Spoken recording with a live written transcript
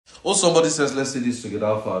Oh, somebody says, let's say this together,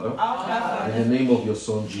 our Father. In the name of your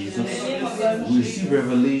Son, Jesus, we receive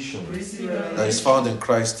revelation that is found in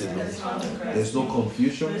Christ alone. There's no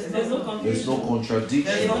confusion. There's no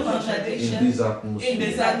contradiction in this atmosphere.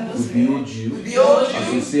 We behold you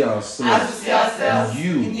as we see ourselves. In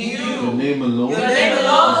you, your name alone is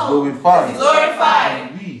glorified.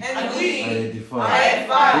 And we are edified.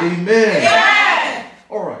 Amen.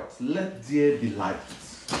 All right, let there be light.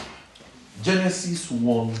 Genesis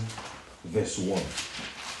 1 verse 1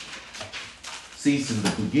 says, in the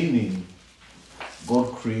beginning,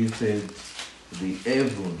 God created the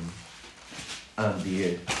heaven and the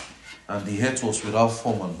earth. And the earth was without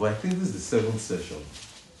form and void. I think this is the 7th session,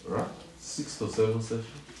 right? 6th or 7th session?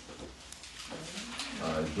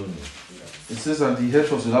 I don't know. It says, and the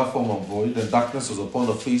earth was without form and void, and darkness was upon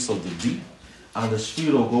the face of the deep, and the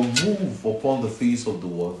Spirit of God moved upon the face of the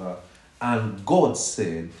water. And God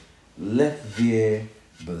said, let there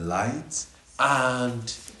be light,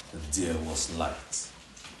 and there was light.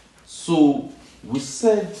 So we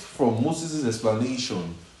said from Moses'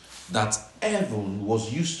 explanation that heaven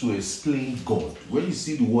was used to explain God. When you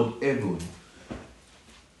see the word heaven,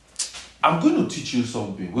 I'm going to teach you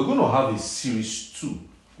something. We're going to have a series 2,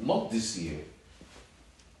 not this year.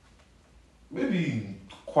 Maybe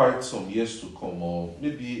quite some years to come, or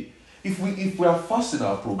maybe if we are fast in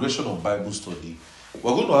our progression of Bible study,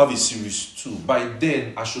 we're going to have a series 2. By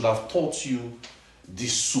then, I should have taught you the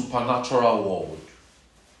supernatural world.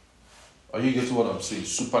 Are you getting what I'm saying?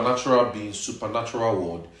 Supernatural being, supernatural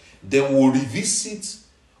world. Then we'll revisit.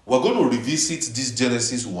 We're going to revisit this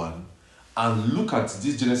Genesis 1 and look at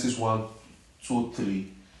this Genesis 1, 2,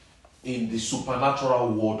 3 in the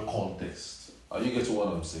supernatural world context. Are you getting what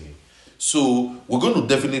I'm saying? So we're going to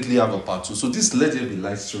definitely have a part 2. So this Let There Be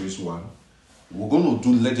Light series 1. We're going to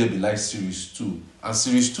do Let There Be Light series 2. And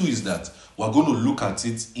series 2 is that we're going to look at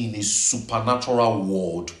it in a supernatural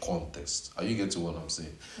world context. Are you getting what I'm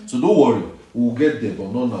saying? Mm-hmm. So don't worry, we'll get there,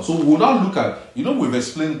 but not now. So we'll now look at, we've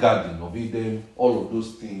explained Garden of Eden, all of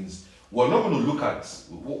those things. We're not going to look at,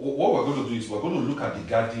 what we're going to do is we're going to look at the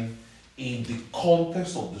garden in the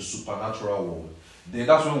context of the supernatural world. Then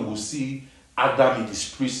that's when we'll see Adam in his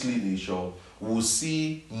priestly nature. We'll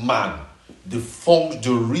see man, the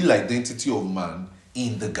real identity of man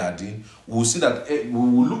in the garden. We'll see that we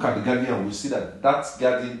will look at the garden and we'll see that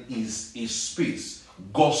garden is a space,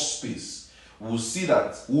 God's space. We'll see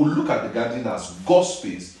that we'll look at the garden as God's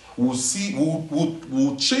space. We'll see,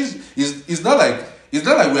 we'll change. It's not like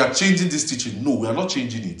we are changing this teaching. No, we are not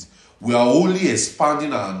changing it. We are only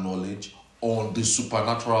expanding our knowledge on the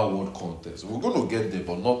supernatural world context. We're going to get there,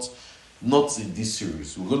 but not in this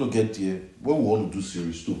series. We're going to get there when we want to do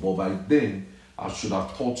series 2. But by then, I should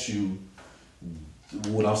have taught you,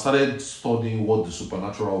 we would have started studying what the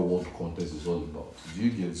supernatural world context is all about. Do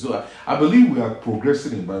you get it? So I believe we are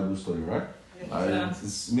progressing in Bible study, right? Yes,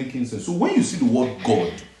 it's making sense. So when you see the word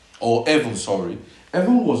God, or heaven,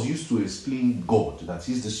 heaven was used to explain God. That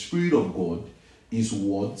is, the Spirit of God, His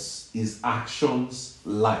words, His actions,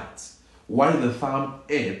 light. While the term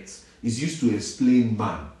earth is used to explain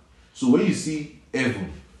man. So when you see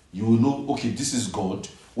heaven, you will know, okay, this is God.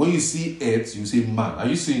 When you see earth, you say man. Are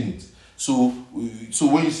you seeing it? So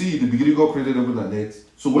when you see in the beginning God created heaven and earth,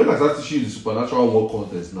 so when I start teaching you the supernatural world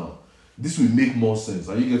context now, this will make more sense.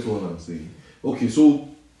 Are you getting what I'm saying? Okay, so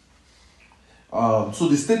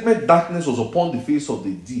the statement darkness was upon the face of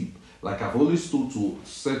the deep, like I've always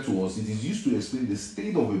said to us, it is used to explain the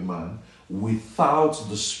state of a man without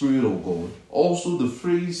the Spirit of God. Also, the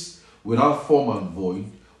phrase without form and void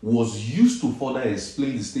was used to further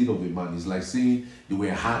explain the state of a man. It's like saying they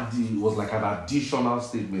were hardy. It was like an additional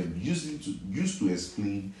statement used to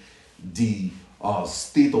explain the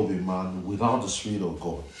state of a man without the Spirit of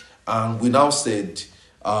God. And we now said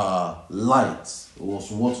light was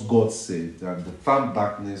what God said, and the term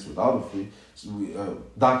darkness without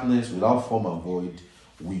form and void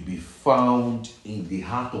will be found in the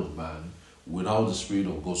heart of man without the Spirit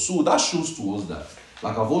of God. So that shows to us that,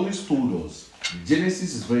 like I've always told us,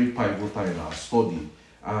 Genesis is very pivotal in our study,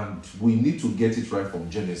 and we need to get it right from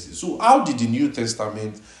Genesis. So how did the New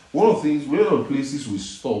Testament, one of the places we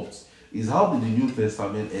stopped is how did the New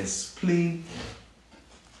Testament explain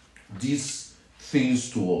these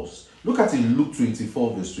things to us? Look at it in Luke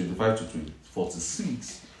 24 verse 25 to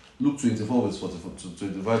 46. Luke 24 verse 45 to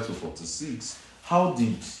 25 to 46. How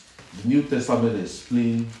did the New Testament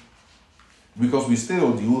explain? Because we stay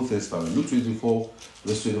on the Old Testament. Luke 24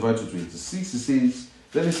 verse 25 to 26. It says,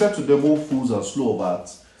 then he said to them, O fools and slow of heart.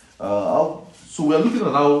 So we are looking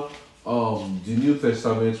at how the New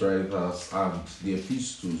Testament writers and the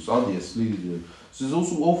epistles, how they explain says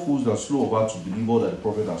also all fools that are slow of heart to believe all that the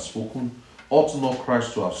prophet has spoken. Ought not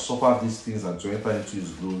Christ to have suffered these things and to enter into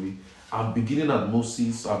his glory? And beginning at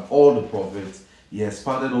Moses and all the prophets, he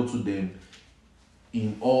expounded unto them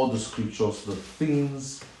in all the scriptures the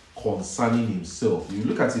things concerning himself. You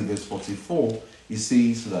look at it in verse 44, he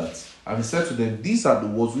says that, and he said to them, these are the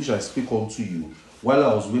words which I speak unto you while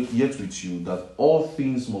I was yet with you, that all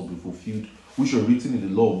things must be fulfilled which were written in the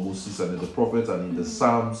law of Moses and in the prophets and in the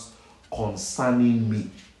Psalms concerning me.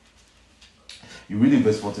 You read in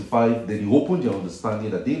verse 45, then he opened their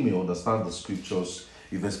understanding that they may understand the scriptures.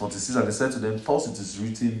 In verse 46, and he said to them, thus it is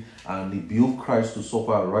written, and it behoved Christ to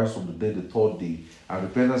suffer and rise from the dead the third day, and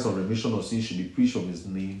repentance and remission of sins should be preached of his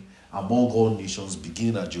name among all nations,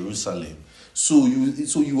 beginning at Jerusalem. So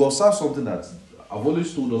you observe something that I've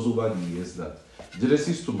always told us over the years, that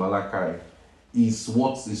Genesis to Malachi is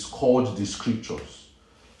what is called the scriptures.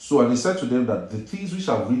 So, and he said to them that the things which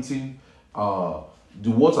are written,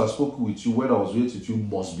 the words I spoke with you when I was with you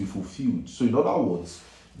must be fulfilled. So in other words,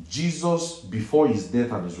 Jesus, before his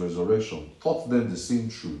death and his resurrection, taught them the same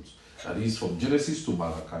truth, that is from Genesis to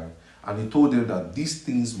Malachi, and he told them that these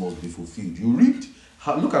things must be fulfilled. You read,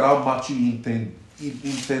 look at how Matthew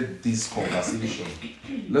intended this conversation.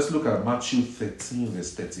 Let's look at Matthew 13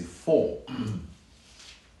 verse 34.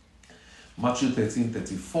 Matthew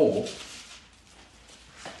 13:34.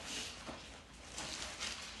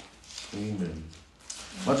 Amen.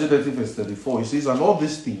 Matthew 13 verse 34. It says, and all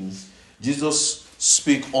these things Jesus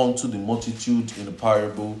spake unto the multitude in a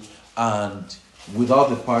parable, and without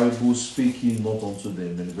the parable spake he not unto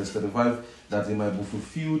them. And in verse 35, that it might be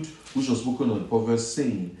fulfilled which was spoken on the prophet,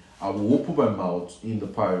 saying, I will open my mouth in the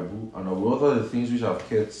parable, and I will utter the things which I have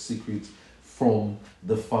kept secret from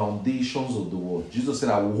the foundations of the world. Jesus said,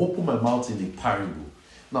 I will open my mouth in a parable.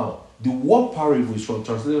 Now, the word parable is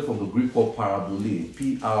translated from the Greek word parabole,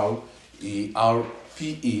 P-A-R-A-B-O-L-E,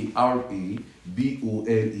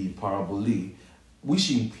 parabole,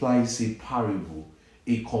 which implies a parable,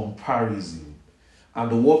 a comparison.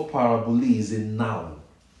 And the word parabole is a noun.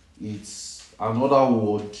 It's another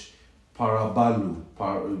word, parabalo,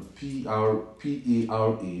 P-A-R-A-B-A-L-L-O,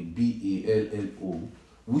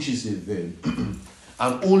 which is a verb.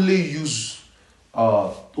 And only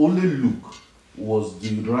Luke was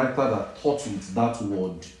the writer that taught with that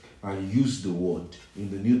word and used the word in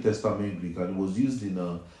the New Testament Greek, and it was used in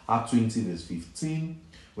Acts 20 verse 15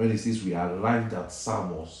 when it says we arrived at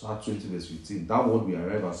Samos. Acts 20 verse 15, that word we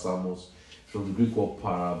arrive at Samos from the Greek word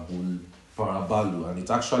parabalo, and it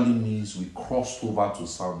actually means we crossed over to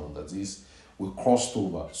Salmon, that is, we crossed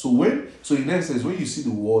over. So in essence, when you see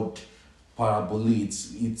the word parabole, it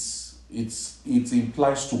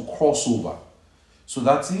implies to cross over. So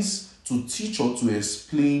that is to teach or to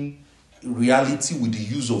explain reality with the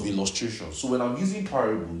use of illustrations. So when I'm using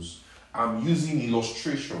parables, I'm using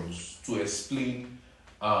illustrations to explain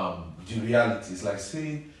the realities. Like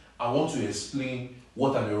saying, I want to explain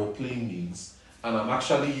what an aeroplane means, and I'm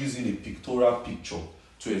actually using a pictorial picture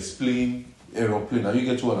to explain aeroplane. Now you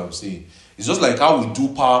get what I'm saying? It's just like how we do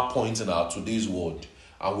PowerPoint in our today's world,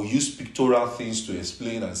 and we use pictorial things to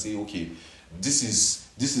explain and say, okay, this is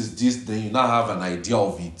this, then you now have an idea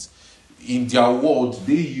of it. In their world,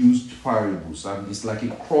 they used parables, and it's like a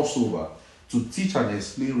crossover to teach and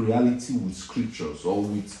explain reality with scriptures or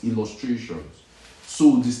with illustrations.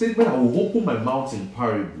 So the statement, I will open my mouth in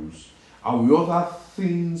parables, I will utter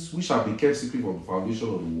things which shall be kept secret from the foundation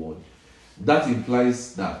of the world, that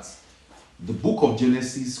implies that the book of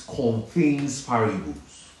Genesis contains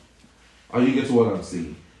parables. Are you getting what I'm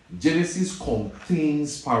saying? Genesis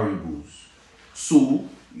contains parables. So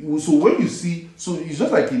when you see, so it's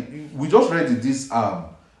just like we just read this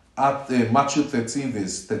at Matthew 13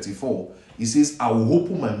 verse 34. It says, I will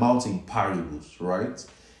open my mouth in parables, right?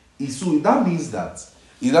 So that means that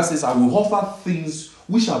it says, I will offer things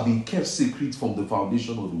which shall be kept secret from the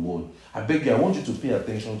foundation of the world. I beg you, I want you to pay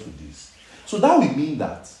attention to this. So that will mean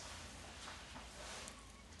that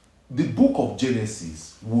the book of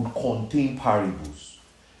Genesis would contain parables.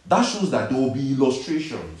 That shows that there will be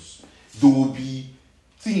illustrations, there will be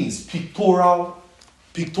things, pictorial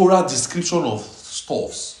description of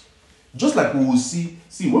stuffs. Just like we will see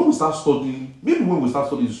when we start studying, maybe when we start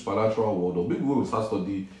studying the supernatural world, or maybe when we start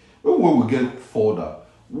studying, when we get further,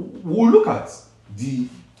 we'll look at the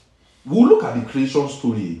creation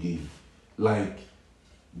story again. Like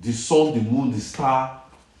the sun, the moon, the star,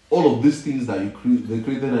 all of these things that they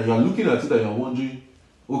created, and you are looking at it and you are wondering,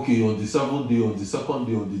 okay, on the seventh day, on the second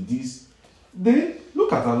day, on the this. Then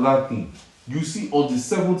look at another thing. You see, on the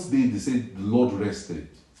seventh day, they said the Lord rested.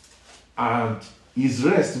 And his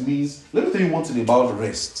rest means, let me tell you one thing about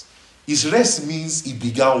rest. His rest means he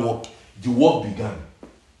began work. the work began.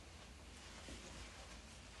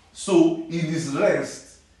 So in his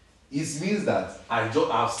rest, it means that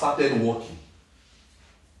I've started working.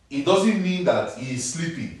 It doesn't mean that he is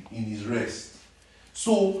sleeping in his rest.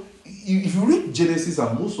 So if you read Genesis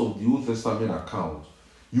and most of the Old Testament accounts,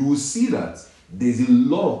 you will see that there's a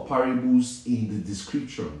lot of parables in the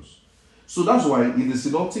descriptions. So that's why in the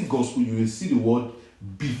Synoptic Gospel you will see the word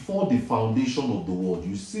before the foundation of the world.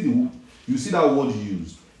 You see that word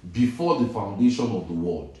used before the foundation of the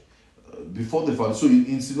world. Before the foundation. So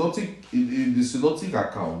in the Synoptic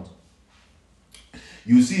account,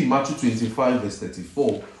 you see in Matthew 25 verse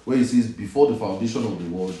 34 where it says before the foundation of the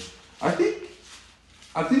world. I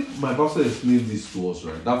think my pastor explained this to us,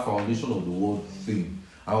 right? That foundation of the world thing.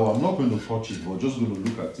 I'm not going to touch it, but just going to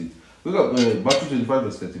look at it. Look at Matthew 25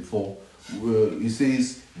 verse 34. It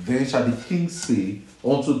says, then shall the king say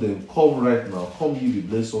unto them, come right now, come ye be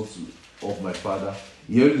blessed of my father.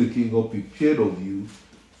 Hearing the king up prepared of you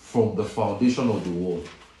from the foundation of the world.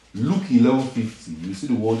 Luke 11:50, you see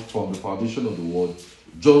the word from the foundation of the world.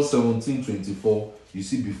 John 17:24, you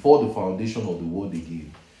see before the foundation of the world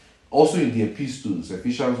again. Also in the epistles,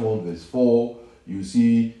 Ephesians 1 verse 4, you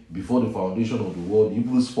see before the foundation of the world.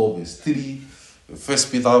 Hebrews 4 verse 3, 1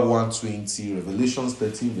 Peter 1:20, Revelations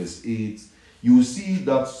 13 verse 8. You will see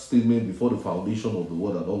that statement before the foundation of the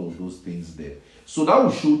world and all of those things there. So that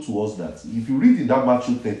will show to us that if you read in that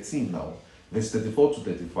Matthew 13 now, verse 34 to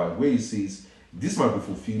 35, where it says, this might be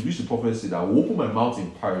fulfilled, which the prophet said, I will open my mouth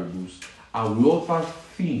in parables, and will utter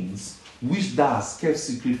things which thou hast kept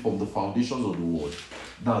secret from the foundations of the world.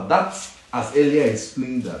 Now that's, as earlier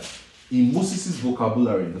explained, that in Moses'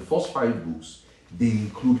 vocabulary, the first 5 books, they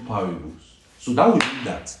include parables. So that would mean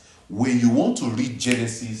that when you want to read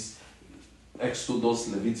Genesis, Exodus,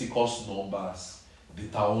 Leviticus, Numbers,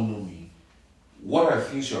 Deuteronomy, what are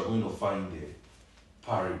things you are going to find there?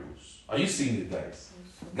 Parables. Are you seeing it, guys?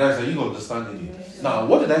 Guys, are you understanding it? Yes. Now,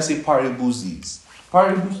 what did I say parables is?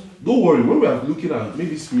 Parables, don't worry, when we are looking at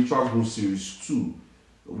maybe Spiritual Growth Series 2,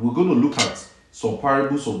 we're going to look at some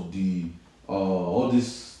parables of the all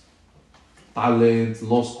this talent,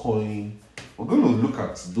 lost coin. We're going to look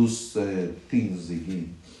at those things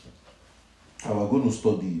again. And we're going to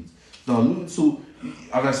study it. Now, so,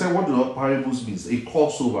 and I said, what do parables means? A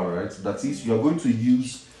crossover, right? That is, you're going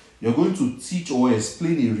to teach or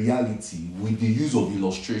explain a reality with the use of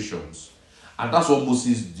illustrations. And that's what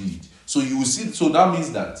Moses did. So you will see, so that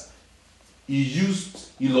means that he used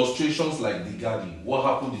illustrations like the garden. What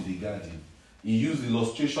happened in the garden? He used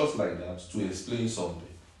illustrations like that to explain something.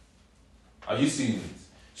 Are you seeing it?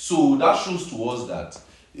 So that shows to us that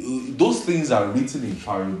those things are written in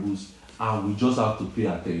parables and we just have to pay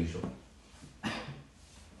attention.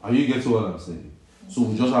 Are you getting what I'm saying? So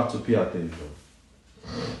we just have to pay attention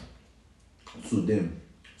to them.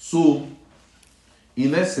 So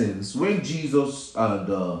in essence, when Jesus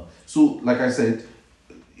and so like I said,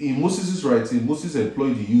 in Moses' writing, Moses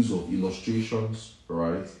employed the use of illustrations,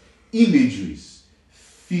 right? Imageries,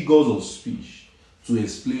 figures of speech to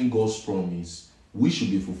explain God's promise, which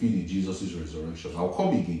should be fulfilled in Jesus' resurrection. I'll come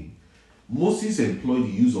again. Moses employed the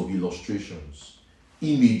use of illustrations,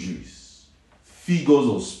 imageries, figures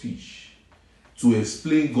of speech to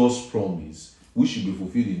explain God's promise, which should be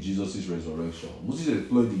fulfilled in Jesus' resurrection. Moses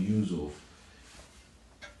employed the use of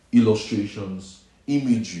illustrations,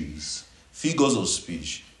 imageries, figures of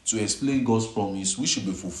speech to explain God's promise, which should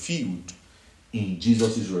be fulfilled in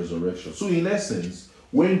Jesus' resurrection. So in essence,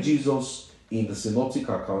 when Jesus in the synoptic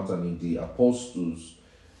account and in the apostles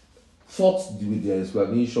fought with their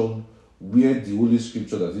explanation where the Holy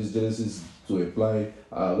Scripture, that is Genesis to apply,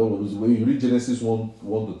 all of those, when you read Genesis 1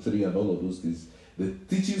 to 3 and all of those things, the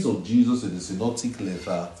teachings of Jesus in the synoptic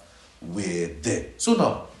letter were there. So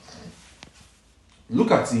now,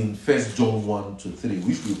 look at in 1 John 1 to 3,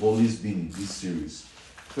 which we've always been in this series.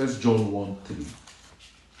 1 John 1 3.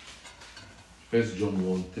 1 John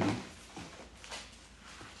 1 3.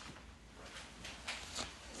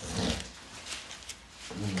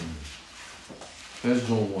 First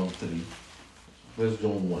John 1 3. 1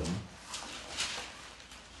 John 1.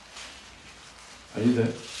 Are you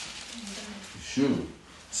there? Sure.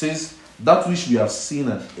 Says, that which we have seen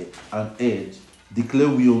and heard, declare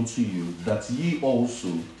we unto you, that ye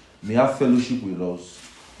also may have fellowship with us.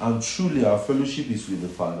 And truly our fellowship is with the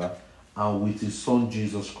Father and with his Son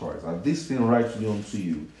Jesus Christ. And this thing write we unto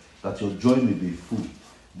you, that your joy may be full.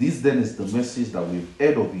 This then is the message that we have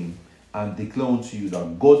heard of him, and declare unto you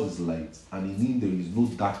that God is light, and in him there is no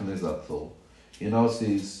darkness at all. It now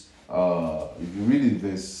says, if you read in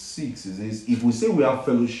verse 6, it says, if we say we have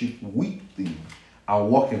fellowship with him and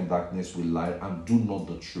walk in darkness, we lie and do not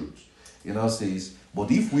the truth. It now says, But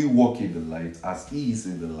if we walk in the light as he is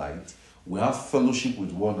in the light, we have fellowship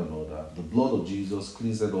with one another. The blood of Jesus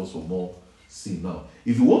cleansed us from all sin. Now,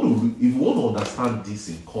 if you want to understand this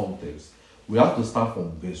in context, we have to start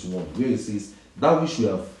from verse 1, where it says, that which we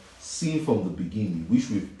have seen from the beginning, which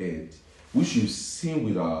we've heard, which we've seen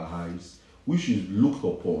with our eyes, which we've looked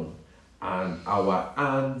upon, and our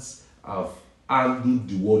hands have handled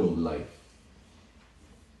the word of life.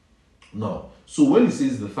 Now, so when it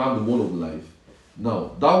says the word of life,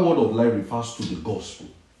 now that word of life refers to the gospel.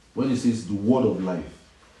 When it says the word of life,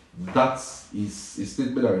 that is a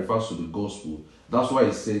statement that refers to the gospel. That's why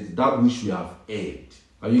it said that which we have heard.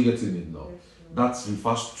 Are you getting it now? That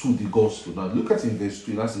refers to the gospel. Now look at it in verse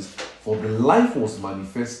 3. That says, for the life was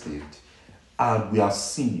manifested, and we have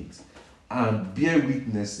seen it, and bear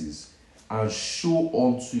witnesses, and show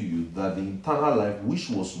unto you that the eternal life which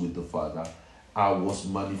was with the Father was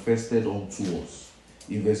manifested unto us.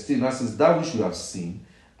 In verse 10, that says, that which we have seen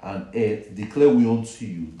and heard declare we unto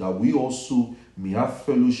you, that we also may have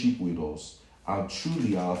fellowship with us. And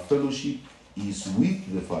truly our fellowship is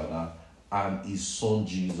with the Father and his Son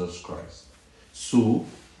Jesus Christ. So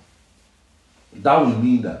that will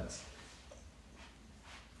mean that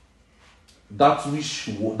so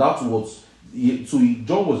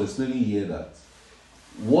John was explaining here that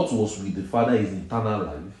what was with the Father is eternal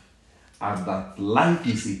life, and that life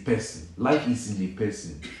is a person. Life is in a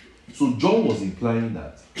person. So John was implying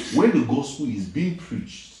that when the gospel is being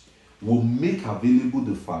preached, will make available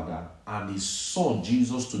the Father and his Son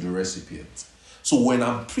Jesus to the recipient. So when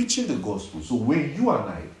I'm preaching the gospel, so when you and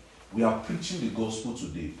I, we are preaching the gospel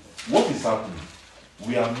today, what is happening?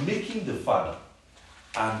 We are making the Father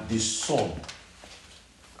and the Son,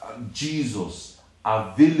 Jesus,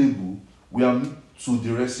 available to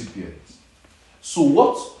the recipient. So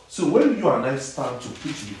when you and I stand to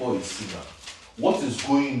preach before a sinner, what is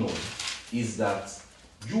going on is that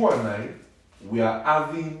you and I, we are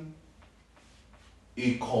having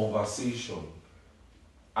a conversation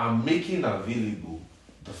and making available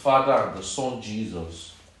the Father and the Son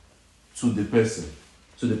Jesus to the person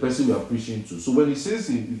we are preaching to. So when it says,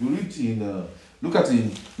 if you read look at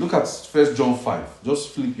 1 John 5, just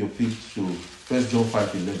flip your page to 1 John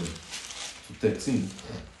 5:11-13.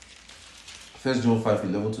 1 John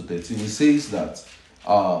 5:11-13. It says that,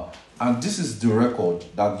 and this is the record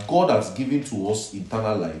that God has given to us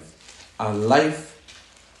eternal life, and life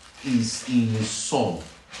is in his Son.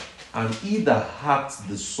 And he that hath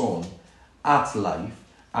the Son hath life,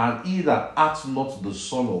 and he that hath not the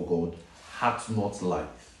Son of God hath not life.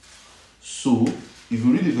 So, if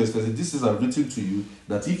you read the verse, this is written to you,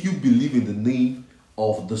 that if you believe in the name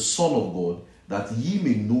of the Son of God, that ye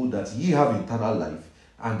may know that ye have eternal life,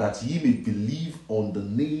 and that ye may believe on the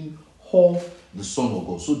name of the Son of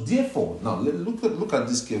God. So therefore, now look at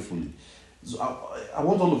this carefully. So I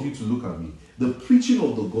want all of you to look at me. The preaching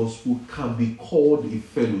of the gospel can be called a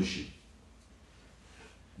fellowship.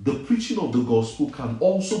 The preaching of the gospel can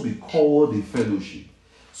also be called a fellowship.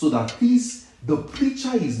 So that the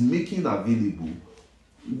preacher is making available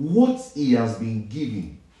what he has been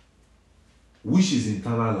given, which is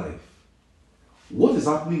eternal life. What is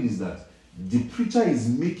happening is that the preacher is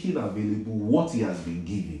making available what he has been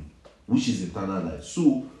given, which is eternal life.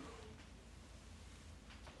 So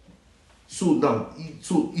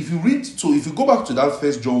if you go back to that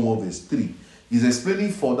 1 John 1 verse 3, he's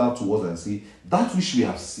explaining further to us and say, that which we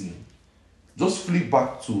have seen. Just flip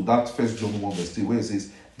back to that 1 John 1 verse 3, where it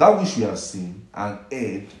says, that which we have seen and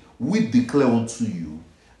heard, we declare unto you,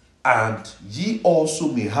 and ye also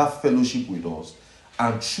may have fellowship with us.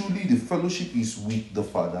 And truly the fellowship is with the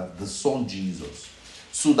Father, the Son Jesus.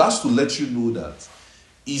 So that's to let you know that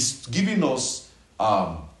he's giving us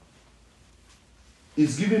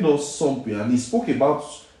something, and he spoke about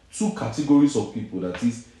two categories of people, that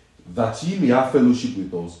is, that ye may have fellowship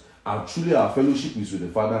with us, and truly our fellowship is with the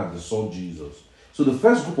Father and the Son Jesus. So the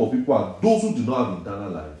first group of people are those who do not have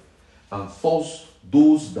eternal life, and first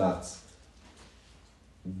those that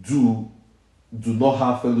do not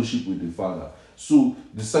have fellowship with the Father. So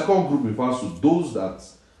the second group refers to those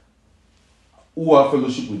who have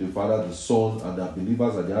fellowship with the Father, the Son, and they are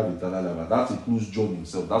believers, and they have eternal life. And that includes John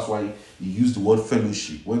himself. That's why he used the word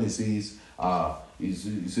fellowship. When he says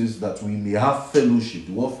that we may have fellowship.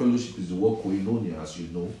 The word fellowship is the word koinonia, as you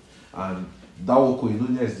know. And that word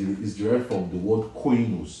koinonia is derived from the word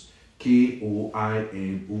koinos.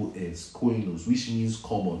 K-O-I-N-O-S. Koinos, which means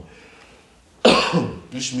common.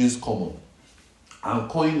 Which means common. And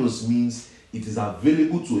koinos means it is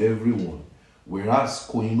available to everyone. Whereas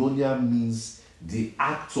koinonia means the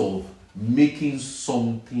act of making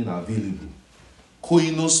something available.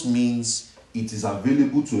 Koinos means it is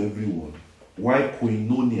available to everyone, why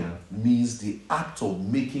koinonia means the act of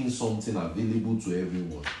making something available to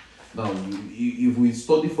everyone. Now, if we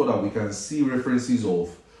study further, we can see references of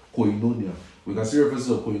koinonia. We can see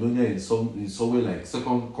references of koinonia in somewhere like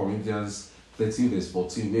 2 Corinthians 13 verse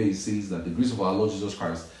 14, where it says that the grace of our Lord Jesus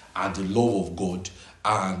Christ and the love of God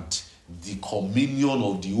and the communion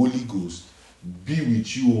of the Holy Ghost be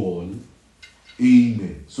with you all.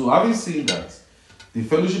 Amen. So having seen that, the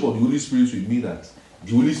fellowship of the Holy Spirit will mean that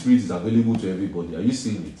the Holy Spirit is available to everybody. Are you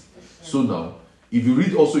seeing it? So now, if you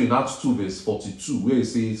read also in Acts 2 verse 42, where it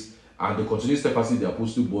says, and they continue steadfastly in the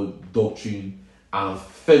apostolic doctrine and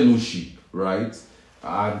fellowship, right?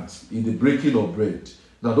 And in the breaking of bread.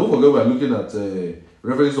 Now don't forget we are looking at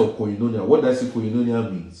reference of koinonia. What does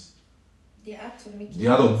koinonia means? The act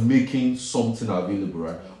of making something available,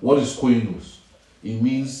 right? What is koinos? It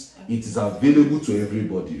means it is available to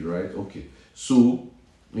everybody, right? Okay. So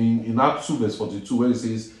in Acts 2 verse 42, where it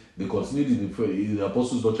says they continued in the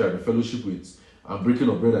apostles' doctrine and the fellowship with and breaking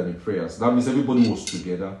of bread and in prayers. That means everybody was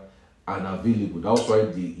together and available. That's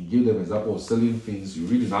why he gave them an example of selling things. You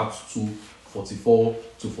read in Acts 2 44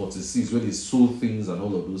 to 46, where they sold things and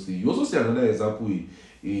all of those things. You also see another example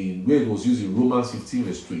in where it was used in Romans 15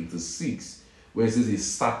 verse 26, where it says a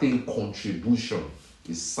certain contribution.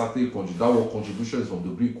 That word contribution is from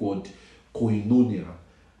the Greek word koinonia,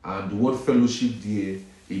 and the word fellowship there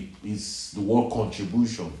is the word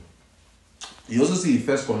contribution. You also see in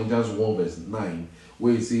 1 Corinthians 1 verse 9,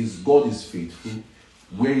 where it says God is faithful,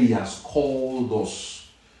 where he has called us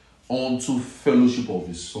unto fellowship of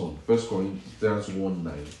his Son. 1 Corinthians 1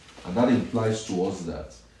 9. And that implies to us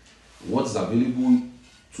that what is available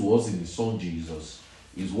to us in his Son Jesus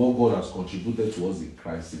is what God has contributed to us in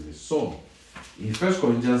Christ in his Son. In 1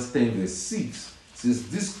 Corinthians 10 verse 6, it says,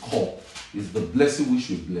 this cup is the blessing which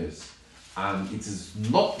we bless, and it is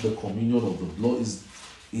not the communion of the blood. Is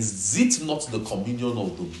it not the communion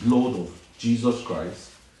of the blood of Jesus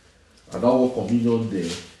Christ? And that word communion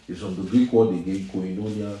there is from the Greek word again,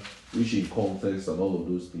 koinonia, which in context and all of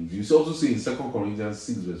those things. You also see in 2 Corinthians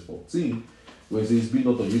 6 verse 14, where it says, be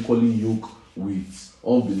not unequally yoked with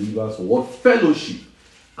unbelievers, for what fellowship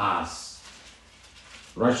as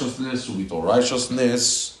righteousness with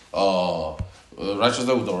unrighteousness,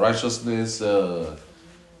 righteousness with unrighteousness,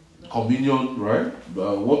 communion, right?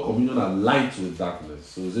 What communion are light with darkness?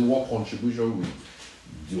 So is it what contribution with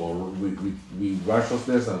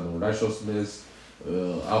righteousness and unrighteousness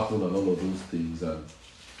happen and all of those things? And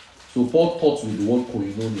so Paul taught with the word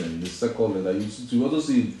koinonia in the second letter. You also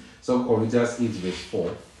see in 2 Corinthians 8 verse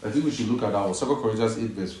 4. I think we should look at that one. 2 Corinthians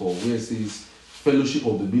 8 verse 4, where it says fellowship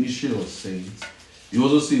of the ministry of saints. You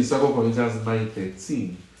also see in 2 Corinthians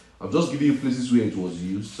 9:13. I'm just giving you places where it was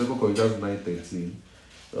used. 2 Corinthians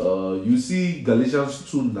 9:13. You see Galatians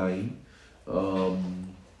 2:9,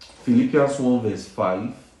 Philippians 1 verse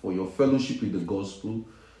 5, for your fellowship in the gospel.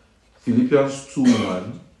 Philippians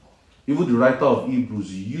 2:1. Even the writer of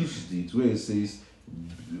Hebrews used it where it says,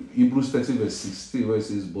 Hebrews 13 verse 16, where it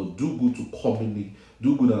says, but do good to communicate,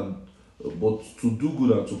 but to do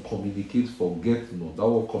good and to communicate, forget not. That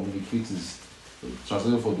word communicate is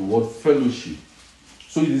translated for the word fellowship.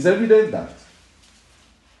 So it is evident that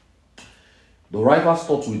the writer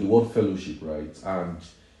starts with the word fellowship, right? And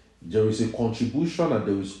there is a contribution and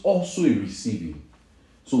there is also a receiving.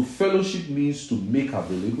 So fellowship means to make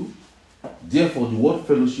available. Therefore, the word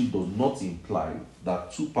fellowship does not imply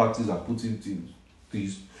that two parties are putting things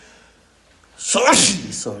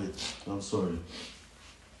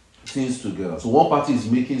things together. So one party is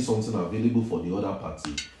making something available for the other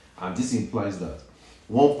party, and this implies that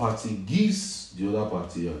one party gives the other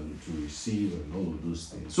party and to receive and all of those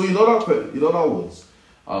things. So in other words,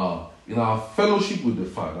 in our fellowship with the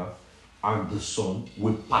Father and the Son,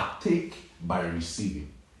 we partake by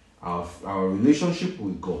receiving. Our relationship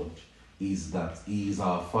with God is that he is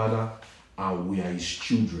our Father and we are his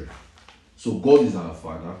children. So God is our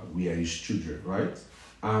Father, we are his children, right?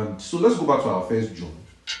 And so let's go back to our 1 John.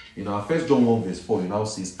 In our 1 John 1 verse 4, it now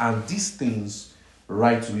says, and these things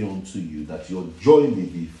write we unto you, that your joy may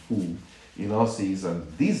be full. It now says, and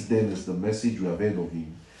this then is the message we have heard of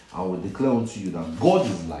him, and will declare unto you that God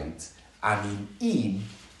is light, and in him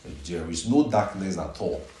there is no darkness at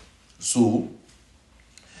all. So,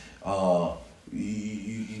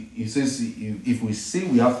 he says, if we say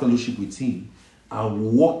we have fellowship with him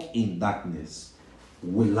and walk in darkness,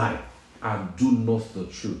 we lie and do not the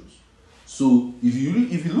truth. So if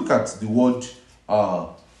you look at the word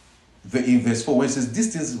in verse 4, where it says,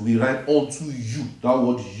 these things we write unto you, that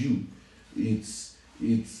word you, it's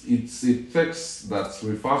a text that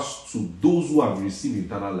refers to those who have received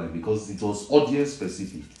eternal life, because it was audience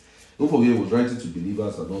specific. Don't forget, he was writing to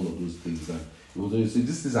believers and all of those things. And he was going to say,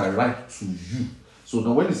 this is I write to you. So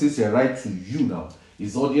now when he says I write to you now,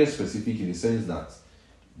 it's audience specific in the sense that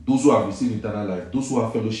those who have received eternal life, those who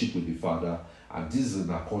have fellowship with the Father, and this is in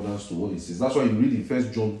accordance to what it says. That's why you read in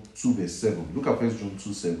 1 John 2 verse 7. Look at 1 John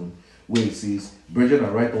 2 7, where it says, brethren, I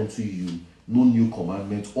write unto you no new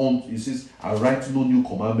commandment. It says, I write no new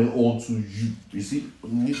commandment unto you. You see,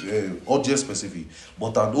 audience specific.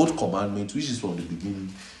 But an old commandment, which is from the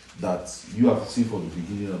beginning, that you have seen from the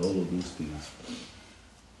beginning and all of those things.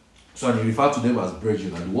 So, and you refer to them as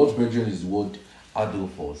brethren. And the word brethren is the word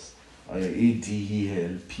adelphos.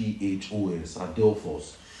 Adelphos.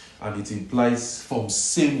 Adelphos. And it implies from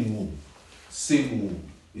same womb. Same womb.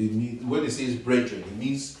 It means, when it says brethren, it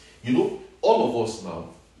means, all of us now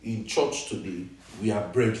in church today, we are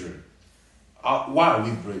brethren. Why are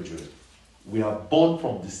we brethren? We are born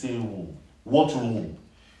from the same womb. What womb?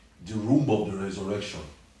 The womb of the resurrection.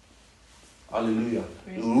 Hallelujah.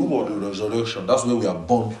 The womb of the resurrection. That's where we are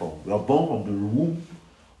born from. We are born from the womb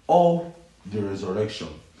of the resurrection.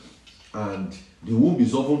 And the womb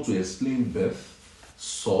is often to explain birth,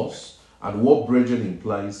 source, and what brethren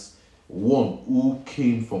implies one who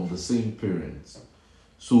came from the same parents.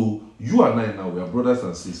 So you and I now, we are brothers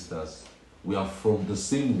and sisters. We are from the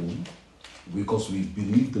same womb because we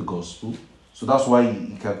believe the gospel. So that's why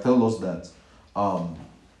he can tell us that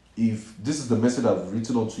if this is the message I've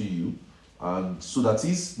written unto you, and so that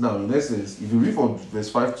is now in essence, if you read from verse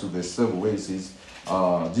 5 to verse 7, where it says,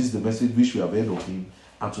 this is the message which we have heard of him,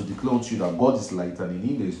 and to declare unto you that God is light, and in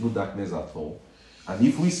him there is no darkness at all. And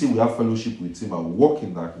if we say we have fellowship with him and walk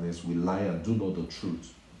in darkness, we lie and do not the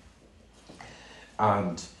truth.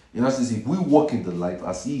 And in essence, if we walk in the light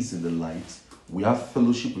as he is in the light, we have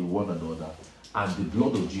fellowship with one another, and the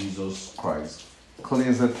blood of Jesus Christ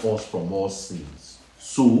cleanseth us from all sins.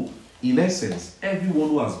 So, in essence, everyone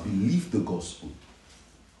who has believed the gospel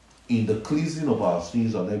in the cleansing of our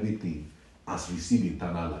sins and everything has received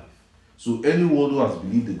eternal life. So anyone who has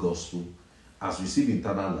believed the gospel has received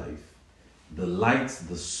eternal life. The light,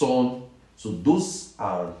 the sun, so those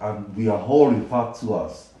are, and we are all referred to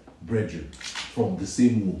as brethren from the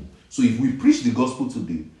same womb. So if we preach the gospel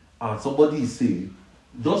today and somebody is saved,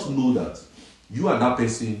 just know that you and that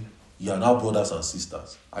person, you are now brothers and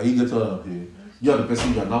sisters. Are you getting what I'm saying? You are the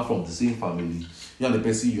person, you are now from the same family. You are the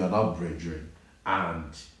person, you are now brethren.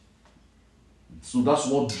 And so that's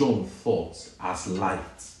what John thought as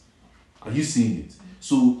light. Are you seeing it?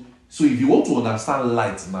 So if you want to understand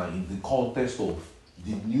light now in the context of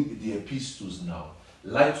the epistles now,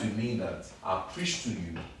 light will mean that I've preached to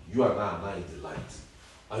you, you are now in the light.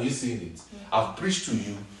 Are you seeing it? I've preached to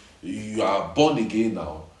you, you are born again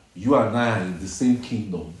now, you are now in the same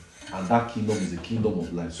kingdom, and that kingdom is the kingdom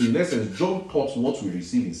of light. So in essence, John taught what we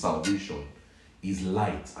receive in salvation is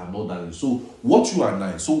light and not darkness. So what you and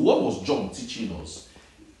I, so what was John teaching us?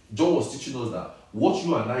 John was teaching us that what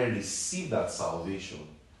you and I receive at salvation,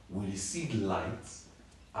 we receive light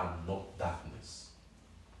and not darkness.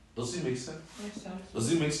 Does it make sense? Yes, sir.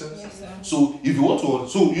 Does it make sense? Yes, sir. So if you want to,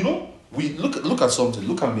 so we look at something.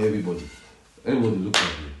 Look at me, everybody. Everybody look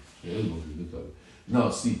at me. Everybody look at me. Now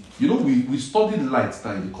see, we studied light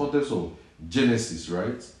now in the context of Genesis,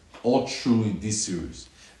 right? All through in this series.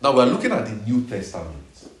 Now we are looking at the New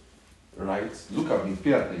Testament, right? Look at me,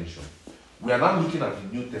 pay attention. We are now looking at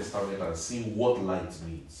the New Testament and seeing what light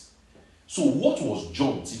means. So what was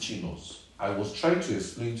John teaching us? I was trying to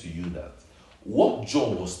explain to you that what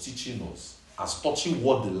John was teaching us as touching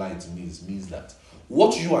what the light means that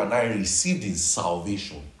what you and I received in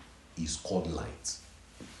salvation is called light.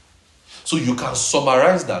 So you can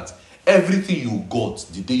summarize that everything you got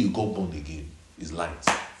the day you got born again is light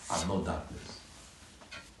and not darkness.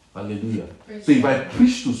 Hallelujah. So if I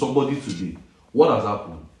preach to somebody today, what has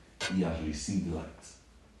happened? He has received light.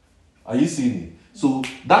 Are you seeing it? So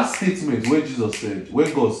that statement where Jesus said,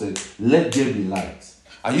 when God said, let there be light.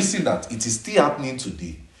 Are you seeing that it is still happening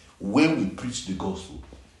today when we preach the gospel?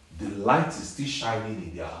 The light is still shining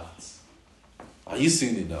in their hearts. Are you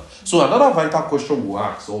seeing it now? So another vital question we'll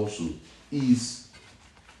ask also is,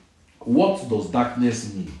 what does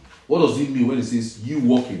darkness mean? What does it mean when it says you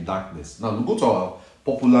walk in darkness? Now we go to our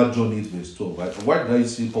popular John 8 verse 12. Right? Why did I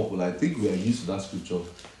say popular? I think we are used to that scripture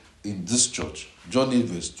in this church. John 8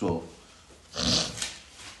 verse 12.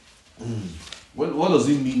 What does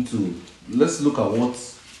it mean to? Let's look at what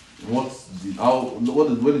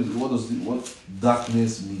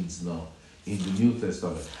darkness means now in the New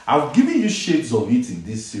Testament. I've given you shades of it in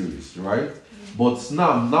this series, right? But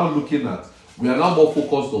now I'm now looking at, we are now more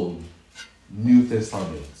focused on New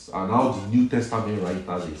Testament and how the New Testament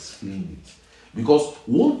writers explain it. Because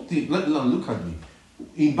one thing, look at me.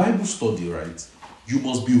 In Bible study, right, you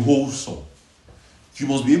must be wholesome. You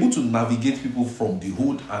must be able to navigate people from the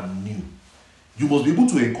old and new. You must be able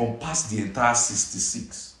to encompass the entire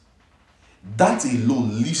 66. That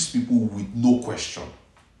alone leaves people with no question.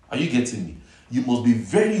 Are you getting me? You must be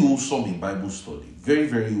very wholesome in Bible study. Very,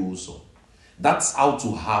 very wholesome. That's how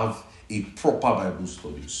to have a proper Bible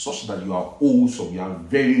study, such that you are wholesome, you are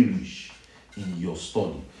very rich in your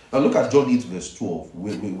study. Now look at John 8 verse 12.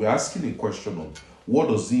 We're asking a question on what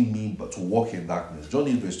does it mean but to walk in darkness. John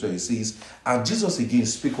 8 verse 12, it says, and Jesus again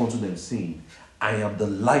spake unto them, saying, I am the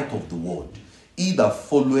light of the world. He that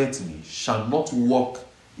followeth me shall not walk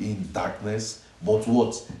in darkness, but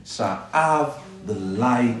what? Shall have the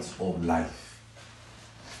light of life.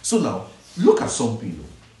 So now, look at something.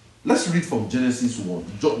 Let's read from Genesis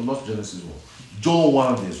 1. Not Genesis 1. John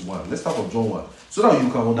 1 verse 1. Let's start from John 1. So that you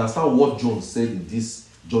can understand what John said in this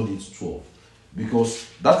John 8:12. Because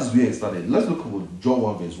that is where it started. Let's look at John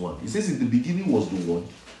 1 verse 1. It says, in the beginning was the Word,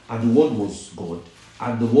 and the Word was God,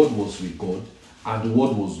 and the Word was with God, and the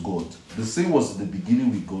Word was God. The same was in the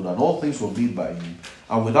beginning with God, and all things were made by him,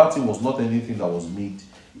 and without him was not anything that was made.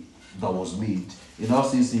 It now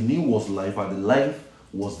says, in him was life, and the life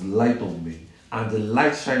was the light of men, and the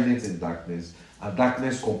light shineth in darkness, and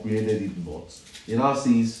darkness comprehended it not. It now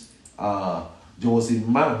says, there was a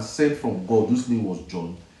man sent from God whose name was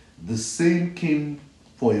John. The same came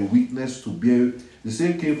for a witness to bear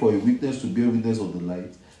witness of the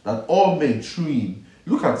light, that all men through him.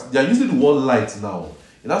 Look at, they are using the word light now.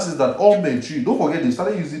 And that says that all men through him. Don't forget, they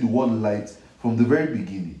started using the word light from the very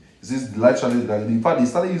beginning. It says the light shineth in darkness. In fact, they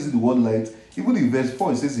started using the word light. Even in verse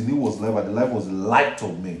 4, it says in him was life, and the life was the light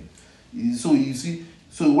of men. So you see,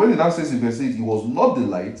 so when it now says in verse 8, he was not the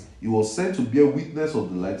light, he was sent to bear witness of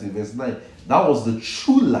the light. In verse 9, that was the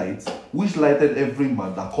true light which lighted every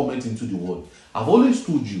man that cometh into the world. I've always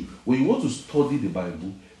told you, when you want to study the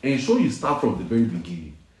Bible, ensure you start from the very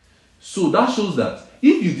beginning. So that shows that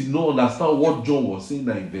if you did not understand what John was saying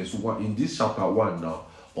now in verse 1, in this chapter 1 now,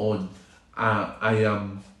 on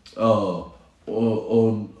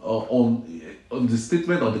the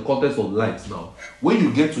statement on the context of light now, when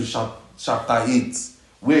you get to chapter 8,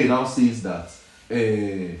 where it now says that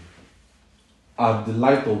and the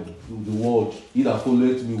light of the world, he that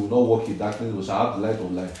followeth me will not walk in darkness, but shall have the light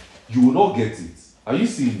of life. You will not get it. Are you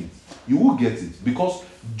seeing it? You will get it. Because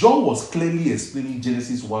John was clearly explaining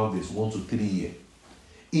Genesis 1 verse 1 to 3 here.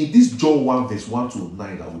 In this John 1 verse 1 to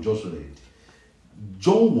 9 that we just read,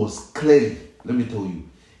 John was clearly, let me tell you,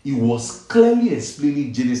 he was clearly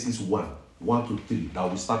explaining Genesis 1 to 3 that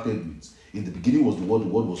we started with. In the beginning was the word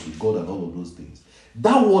was with God, and all of those things.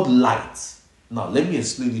 That word light, now let me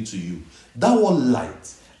explain it to you. That word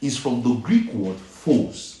light is from the Greek word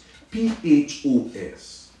phos,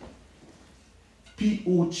 P-H-O-S.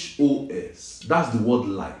 P-H-O-S. That's the word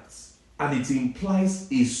light. And it implies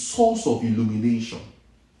a source of illumination.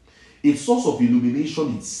 A source of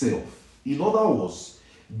illumination itself. In other words,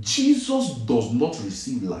 Jesus does not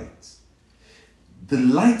receive light. The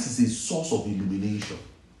light is a source of illumination.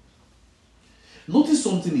 Notice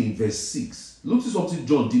something in verse 6. Notice something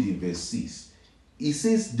John did in verse 6. He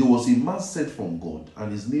says there was a man sent from God,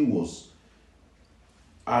 and his name was,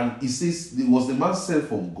 and he says there was a man sent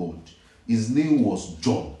from God. His name was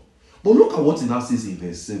John. But look at what he now says in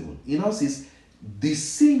verse 7. He now says, the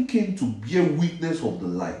same came to bear witness of the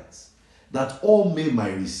light, that all men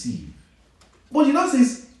might receive. But he now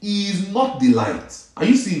says, he is not the light. Are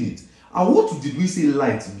you seeing it? And what did we say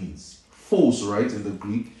light means? False, right, in the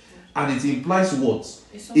Greek. And it implies what?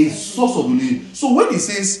 A source of illumination. So when he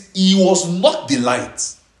says he was not the light,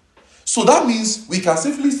 so that means we can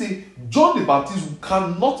safely say John the Baptist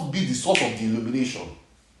cannot be the source of the illumination.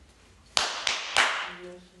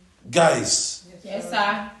 Guys. Yes,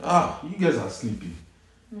 sir. You guys are sleeping.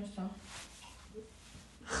 Yes, sir.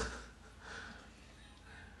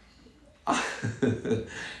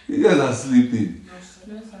 You guys are sleeping. Yes,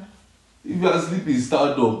 sir. If you are sleeping,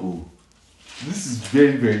 stand up. Oh. This is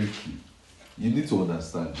very, very key. You need to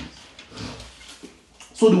understand this.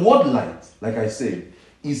 So the word light, like I said,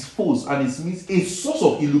 is false, and it means a source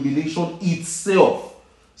of illumination itself.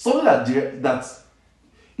 Something that's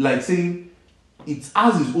like saying it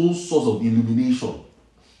has its own source of illumination.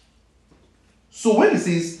 So when it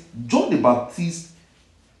says John the Baptist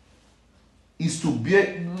is to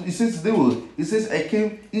bear, it says I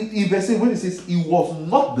came in verse 8, when it says he was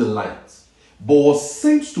not the light, but was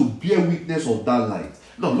sent to bear witness of that light.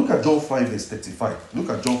 Now look at John 5 verse 35. Look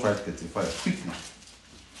at John 5:35 quickly.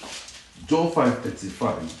 John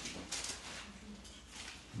 5:35.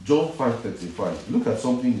 John 5:35. Look at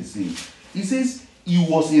something he says. He says he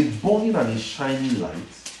was a burning and a shining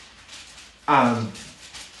light, and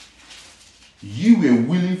Ye were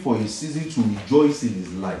willing for a season to rejoice in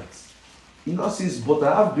his light. He now says, but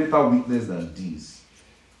I have greater witness than this.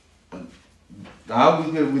 I have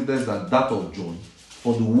greater witness than that of John.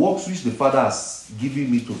 For the works which the Father has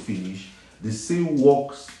given me to finish, the same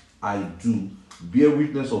works I do, bear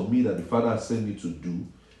witness of me that the Father has sent me to do.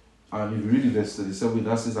 And if you read verse 37,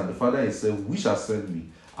 that says, and the Father himself, which has sent me,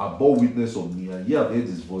 have bore witness of me, and ye have heard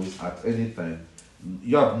his voice at any time.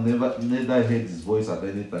 You have neither heard his voice at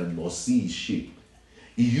any time, nor seen his shape.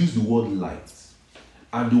 He used the word light.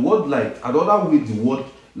 And the word light, another way the word,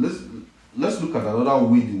 let's look at another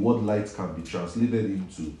way the word light can be translated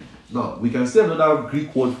into. Now, we can see another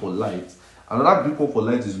Greek word for light. Another Greek word for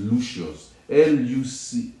light is Lucius.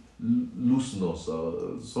 L-U-C, Lucinos,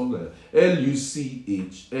 something like that.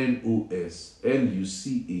 L-U-C-H-N-O-S.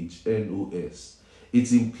 L-U-C-H-N-O-S.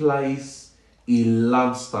 It implies a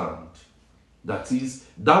lampstand. That is,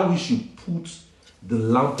 that which you put the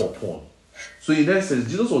lamp upon. So in essence,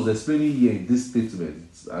 Jesus was explaining here in this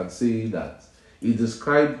statement and saying that he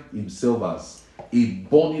described himself as a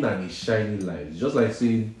burning and a shining light. It's just like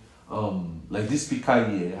saying, like this speaker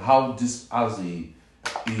here, how this has a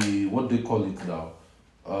what do they call it now?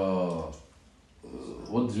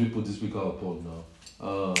 What did we put this speaker upon now?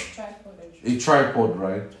 A tripod,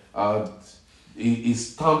 right? And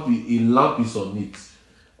a lamp is on it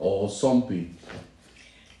or something.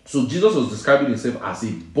 So Jesus was describing himself as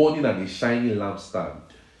a burning and a shining lampstand.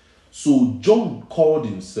 So John called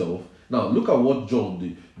himself. Now look at what John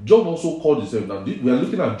did. John also called himself. Now we are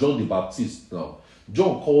looking at John the Baptist now.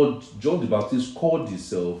 John the Baptist called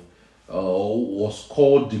himself, was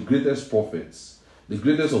called the greatest prophets, the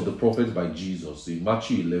greatest of the prophets by Jesus in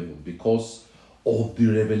Matthew 11, because of the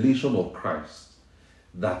revelation of Christ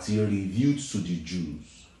that he revealed to the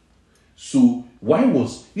Jews. So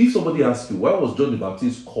if somebody asks you, why was John the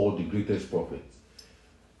Baptist called the greatest prophet?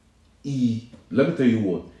 Let me tell you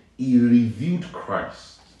what, he revealed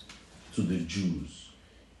Christ to the Jews.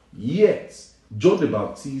 Yet, John the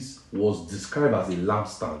Baptist was described as a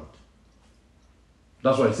lampstand.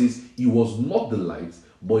 That's why it says he was not the light,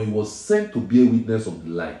 but he was sent to bear witness of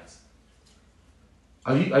the light.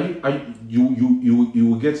 You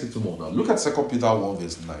will get it tomorrow now. Look at 2 Peter 1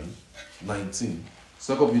 verse 19.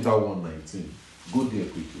 2 Peter 1:19. Go there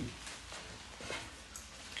quickly.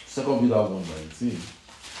 2 Peter 1:19.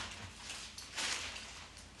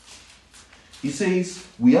 He says,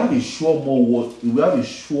 we have a more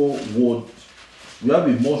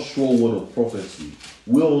sure word of prophecy,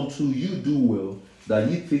 whereunto you do well, that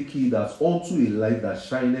ye take heed as unto a light that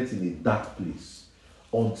shineth in a dark place,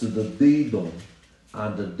 until the day dawn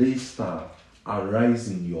and the day star arise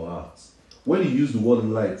in your hearts. When he used the word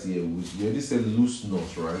light here, we already said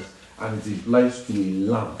lucinos, right? And it implies to a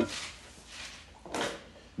lamp.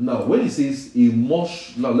 Now, when he says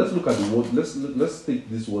now let's look at the word. Let's take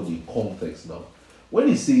this word in context now. When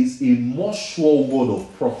he says a more sure word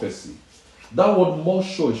of prophecy, that word more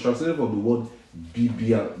sure is translated from the word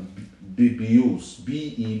bebios,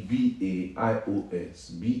 B-E-B-A-I-O-S,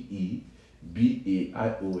 B-E-B-A-I-O-S,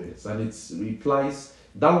 and it implies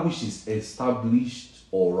that which is established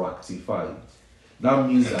or rectified. That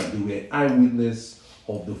means that they were eyewitness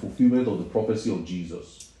of the fulfillment of the prophecy of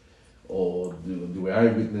Jesus, or they were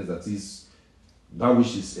eyewitness, that is, that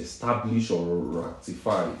which is established or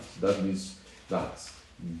rectified. That means that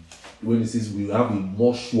when it says we have a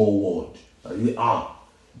more sure word,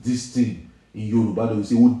 this thing in Yoruba they will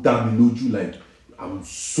say, "Oh, damn loju," like I'm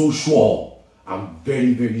so sure, I'm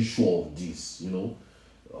very, very sure of this,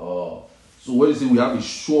 So when you say we have a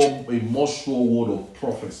more sure word of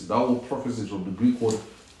prophecy, that word prophecy is from the Greek word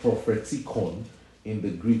prophetikon in the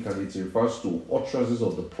Greek, and it refers to utterances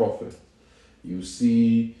of the prophet. You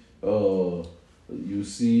see where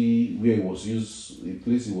it was used, a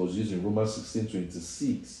place it was used in Romans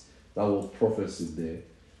 16:26. That word prophecy there,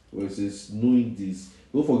 where it says, knowing this.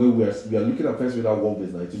 Don't forget we are looking at 1 Peter 1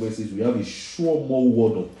 verse 19, where it says we have a more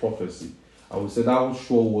word of prophecy. I would say that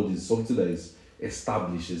sure word is something that is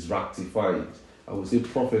established, is rectified. I would say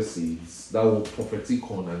prophecy, it's that word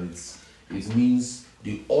prophetikon, and it means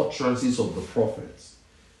the utterances of the prophets.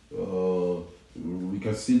 We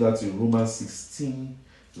can see that in Romans 16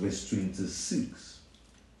 verse 26.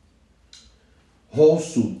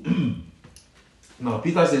 Also, now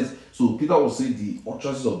Peter will say the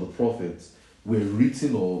utterances of the prophets were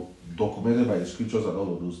written or documented by the scriptures and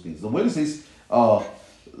all of those things. And when it says,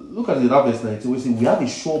 look at that verse 19, where it says, we have a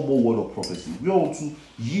more word of prophecy, whereunto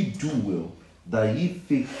ye do well, that ye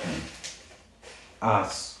faithfully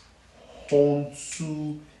as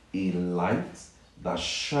unto a light that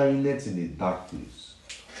shineth in a dark place,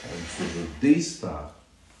 unto the day star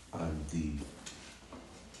and the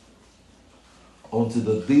until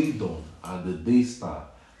the day dawn and the day star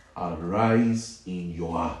arise in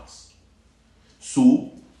your hearts.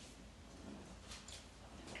 So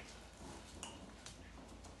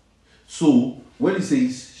when it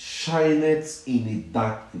says shineth in a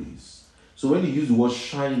dark place, so when you use the word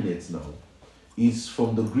shineth now, it's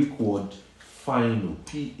from the Greek word phino,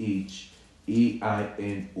 P-H-A-I-N-O,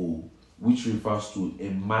 which refers to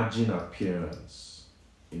imagine appearance.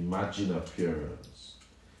 Imagine appearance.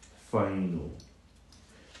 Phino.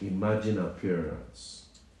 Imagine appearance.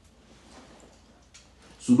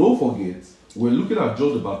 So don't forget, we're looking at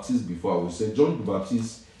John the Baptist before. We said John the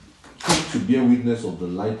Baptist came to bear witness of the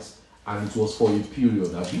light, and it was for a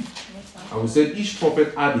period, Abby. Yes, sir. And we said each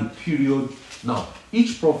prophet had a period. Now,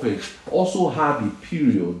 each prophet also had a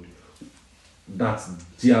period that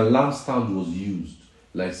their lampstand was used.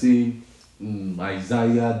 Like saying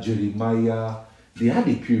Isaiah, Jeremiah, they had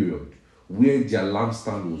a period where their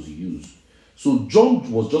lampstand was used. So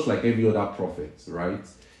John was just like every other prophet, right?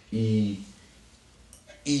 He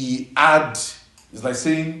had, it's like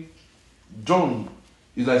saying, John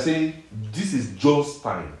is like saying, this is John's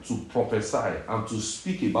time to prophesy and to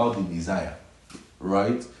speak about the Messiah,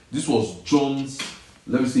 right? This was John's,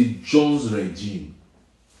 let me say, John's regime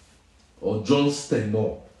or John's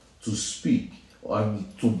tenure to speak and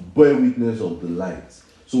to bear witness of the light.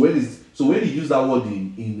 So when he used that word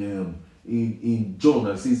in John,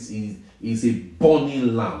 it says is a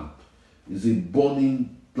burning lamp. It's a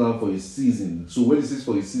burning lamp for a season. So when it says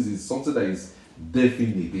for a season, it's something that is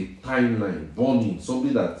definite, a timeline, burning,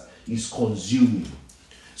 something that is consuming.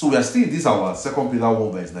 So we are still in this our 2 Peter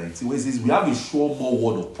 1 verse 19, where it says we have a sure more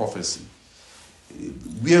word of prophecy,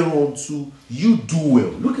 whereunto you do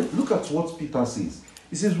well. Look at what Peter says.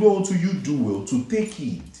 He says, whereunto you do well to take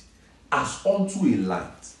heed, as unto a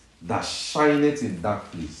light that shineth in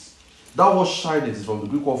dark place. That word shineth is from the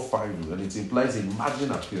Greek word phino, and it implies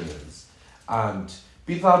imagine appearance. And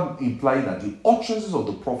Peter implied that the utterances of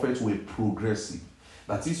the prophets were progressive.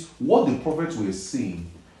 That is, what the prophets were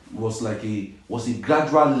saying was a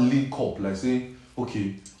gradual link up, like saying,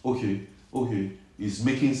 okay, it's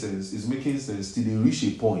making sense till they reach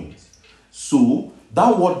a point. So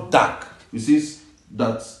that word dark, it says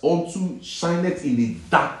that unto shineth in a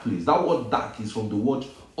dark place. That word dark is from the word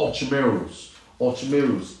ochmeros.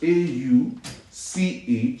 Ochmeros,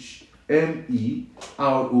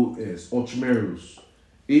 A-U-C-H-M-E-R-O-S. Ochmeros,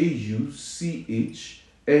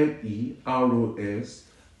 A-U-C-H-M-E-R-O-S,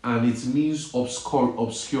 and it means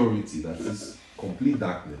obscurity, that is complete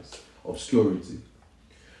darkness, obscurity.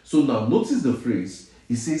 So now notice the phrase,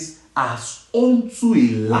 it says as unto a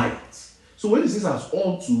light. So when it says as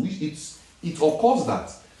unto, it occurs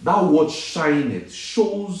that word shineth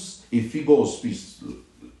shows a figure of speech.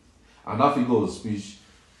 And that figure of speech,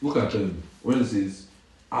 look at them, when it says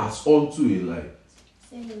as unto a light.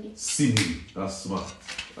 Simile. That's smart.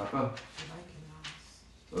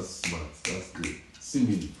 That's smart. That's good.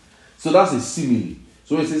 Simile. So that's a simile.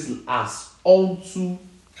 So it says as unto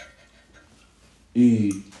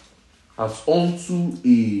a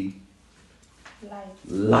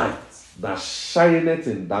light that shineth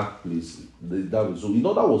in dark places. So in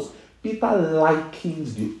other words, Peter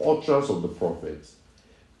likens the utterance of the prophets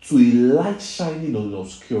to a light shining on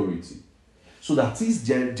obscurity. So that is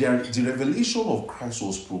the revelation of Christ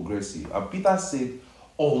was progressive. And Peter said,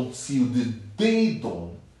 until the day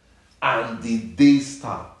dawn and the day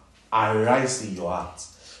star arise in your heart.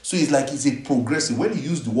 So it's like it's a progressive. When you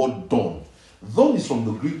use the word dawn is from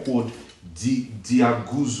the Greek word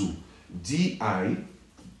diaguzo.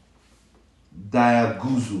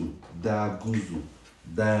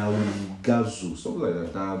 Diagazo, something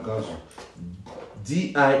like that. Diagazo.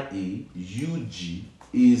 D-I-A-U-G-A-Z-O.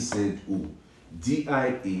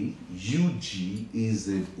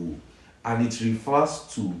 D-I-A-U-G-A-Z-O. And it refers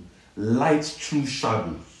to light through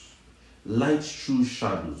shadows. Light through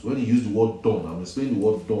shadows. When you use the word dawn, I'm explaining the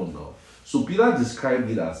word dawn now. So Peter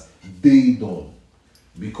described it as day dawn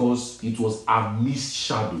because it was amidst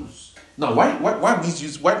shadows. Now, why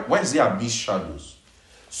is there amidst shadows?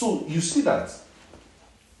 So you see that.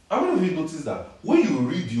 How many of you notice that when you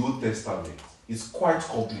read the Old Testament, it's quite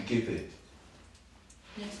complicated?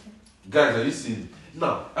 Yes, sir. Guys, are you seeing?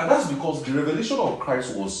 Now, and that's because the revelation of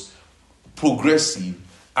Christ was progressive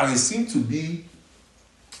and it seemed to be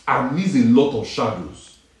amidst a lot of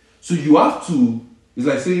shadows. So you have to, it's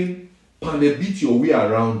like saying, panabit your way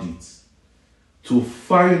around it to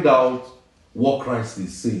find out what Christ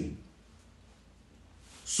is saying.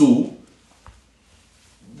 So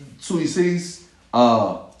he says,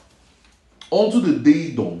 unto the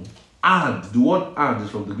day dawn, and the word and is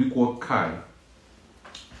from the Greek word kai,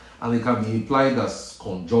 and it can be implied as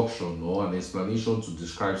conjunction or an explanation to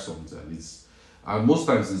describe something. And most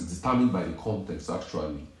times it's determined by the context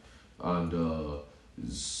actually, and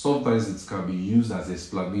sometimes it can be used as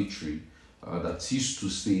explanatory. That is to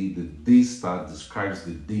say, the day star describes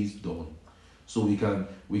the day's dawn. So we can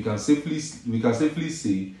safely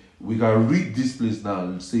say, we can read this place now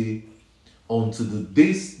and say, unto the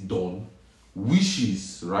day's dawn, which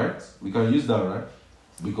is, right? We can use that, right?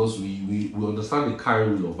 Because we understand the Chi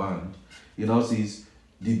rule of and. It now says,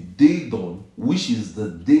 the day dawn, which is the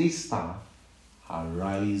day star,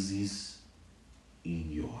 arises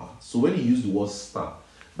in your heart. So when you use the word star,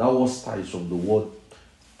 that word star is from the word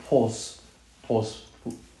pos. Let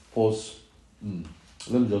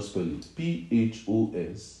me just spell it.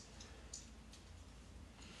 PHOS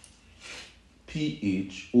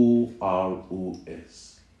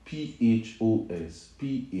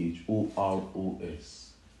PHOROS.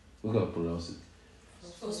 Look how I pronounce it.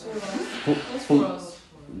 Phosphorus.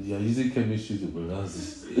 You are using chemistry to pronounce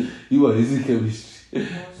this. You are using chemistry.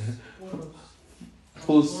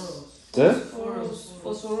 Phosphorus.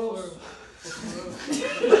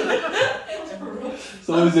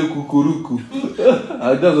 Somebody say kukuruku.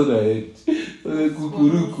 And that's what I heard. Somebody say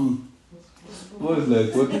kukuruku. People is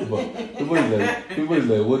like whatever. People is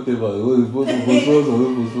like whatever. Phosphorus or no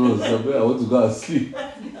phosphorus. I want to go and sleep.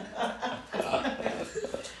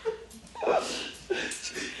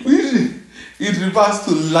 It refers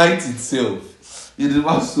to light itself. It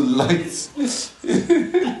refers to light.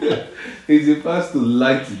 It refers to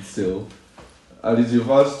light itself. And it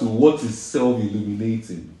refers to what is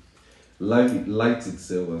self-illuminating. Light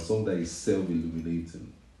itself and something that is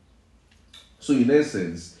self-illuminating. So in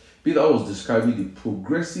essence, Peter was describing the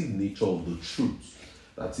progressive nature of the truth.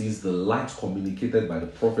 That is the light communicated by the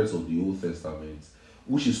prophets of the Old Testament,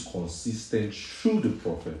 which is consistent through the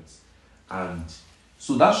prophets. And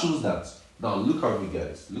so that shows that, now look at me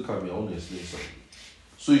guys, look at me, I want to explain something.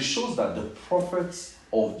 So it shows that the prophets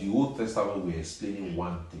of the Old Testament were explaining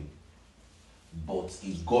one thing, but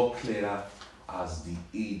it got clearer as the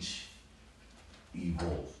age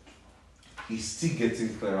evolved. It's still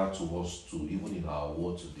getting clearer to us too, even in our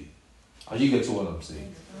world today. Are you getting what I'm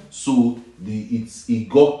saying? So it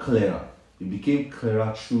got clearer. It became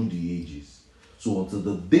clearer through the ages. So until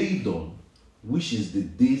the day dawn, which is the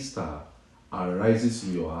day star, arises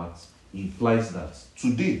in your heart, implies that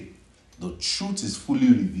today the truth is fully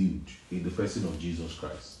revealed in the person of Jesus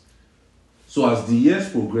Christ. So as the years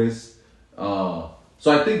progress, so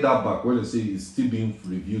I take that back when I say it's still being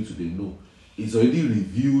revealed today. No, it's already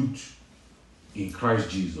revealed in Christ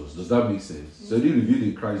Jesus. Does that make sense? It's already revealed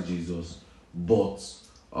in Christ Jesus, but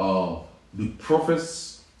the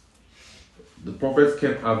prophets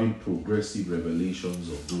kept having progressive revelations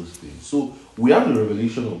of those things. So we have the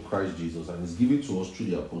revelation of Christ Jesus, and it's given to us through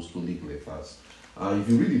the apostolic letters. If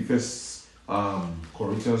you read in First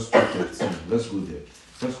Corinthians 2:13, let's go there.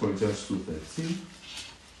 First Corinthians 2:13.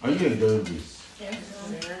 Are you enjoying this? Yes.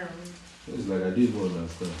 It's like I didn't even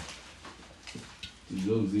understand. It's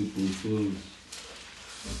just the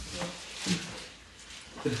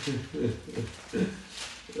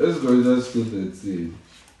Let's go Corinthians 2:13.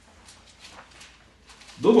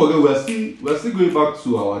 Don't forget, we're still going back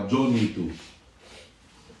to our journey too.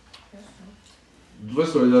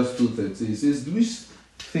 First Corinthians 2:13, it says, "Which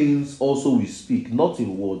things also we speak, not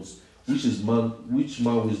in words, which man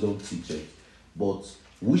wisdom teacheth, but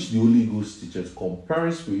which the Holy Ghost teacheth,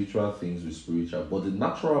 comparing spiritual things with spiritual. But the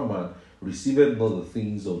natural man receiveth not the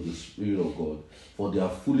things of the Spirit of God, for they are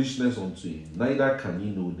foolishness unto him. Neither can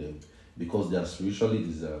he know them, because they are spiritually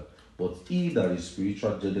discerned. But he that is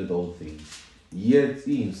spiritual judgeth all things, yet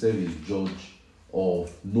he himself is judge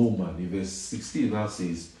of no man." In verse 16 now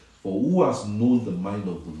says, "For who has known the mind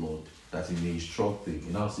of the Lord, that he may instruct him?"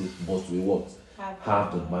 It now says, "But we what?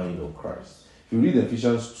 Have the mind of Christ." If you read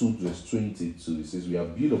Ephesians 2 verse 22, it says, "We are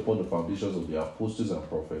built upon the foundations of the apostles and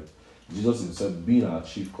prophets, Jesus himself being our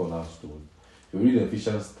chief cornerstone." If you read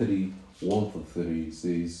Ephesians 3, 1-3, it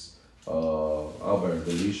says, "How by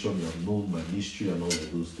revelation you have known my mystery," and all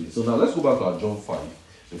of those things. So now let's go back to our John 5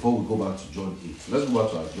 before we go back to John 8. Let's go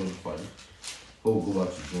back to our John 5 before we go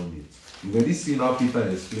back to John 8. You've already seen how Peter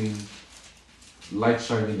explained light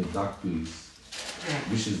shining in a dark place,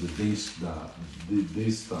 which is the day star,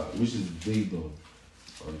 which is the day dawn,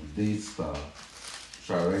 and the day star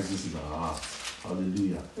shall rises in our hearts.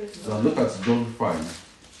 Hallelujah. Now look at John 5,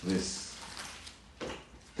 verse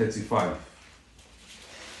 35.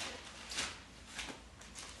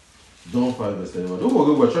 John 5, verse 35. Don't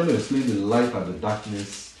forget, we're trying to explain the light and the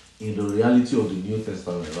darkness in the reality of the New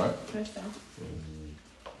Testament, right? Yes, sir.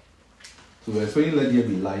 So we're explaining, let there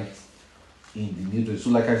be light, in the New Testament. So,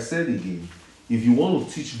 like I said again, if you want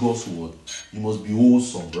to teach God's word, you must be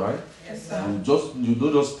wholesome, right? Yes, sir. You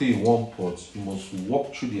don't just stay in one pot. You must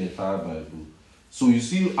walk through the entire Bible. So you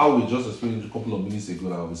see how we just explained a couple of minutes ago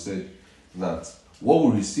now. We said that what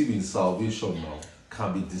we receive in salvation now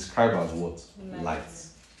can be described as what? Light.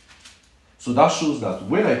 So that shows that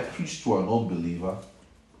when I preach to an unbeliever,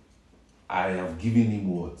 I have given him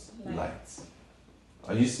what? Light.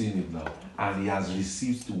 Are you seeing it now? And he has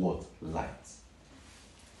received the what? Light.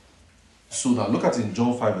 So now look at in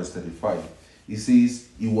John 5 verse 35. It says,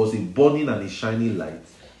 "It was a burning and a shining light,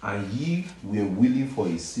 and ye were willing for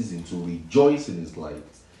a season to rejoice in his light.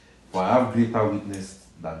 For I have greater witness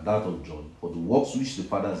than that of John. For the works which the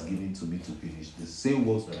Father has given to me to finish, the same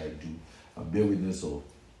works that I do, and bear witness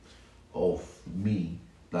of me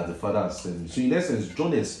that the Father has sent me." So in essence,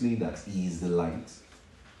 John explained that he is the light.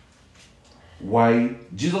 Why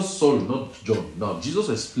Jesus, sorry, not John. Now Jesus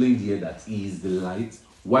explained here that he is the light.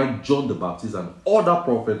 Why John the Baptist and other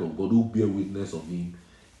prophet of God who bear witness of him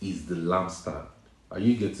is the lampstand. Are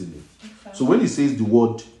you getting it? Okay. So when he says the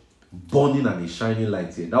word burning and a shining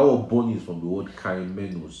light here, that word burning is from the word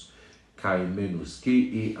kaimenos. Kaimenos.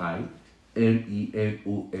 K-A-I-M-E-N-O-S.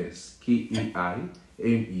 K-A-I-M-E-N-O-S.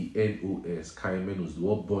 Kaimenos. The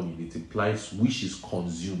word burning, it implies which is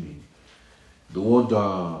consuming. The word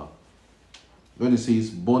when it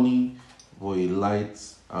says burning for a light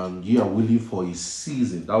and ye are willing for a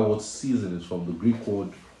season, that word season is from the Greek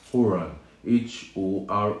word horan,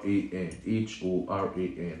 H-O-R-A-N,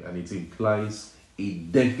 H-O-R-A-N, and it implies a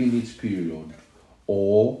definite period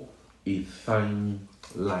or a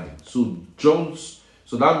timeline. So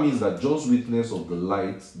that means that John's witness of the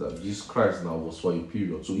light that Jesus Christ now was for a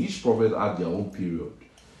period. So each prophet had their own period.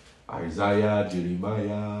 Isaiah,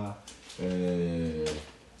 Jeremiah,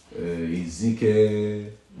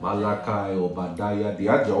 Ezekiel, Malachi, Obadiah, they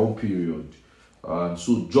had their own period. And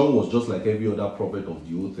so John was just like every other prophet of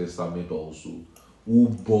the Old Testament also, who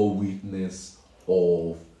bore witness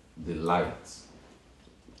of the light.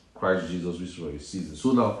 Christ Jesus, which was a season.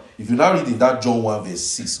 So now, if you now read in that John 1 verse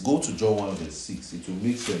 6, go to John 1 verse 6, it will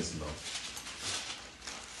make sense now.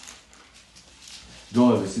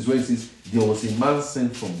 John 1 verse 6, where it says, "There was a man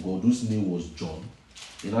sent from God whose name was John."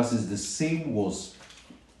 And that says the same was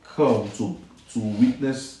come to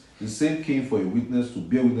witness, the same came for a witness, to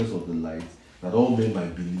bear witness of the light, that all men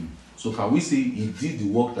might believe. So can we say he did the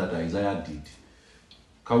work that Isaiah did?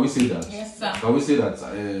 Can we say that? Yes, sir. Can we say that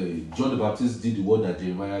John the Baptist did the work that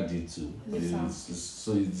Jeremiah did too? Yes,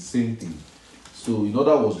 So it's the same thing. So in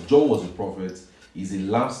other words, John was a prophet. He's a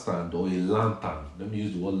lampstand or a lantern. Let me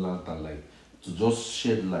use the word lantern, like to just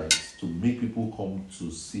shed light, to make people come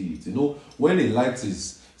to see it. You know, when a light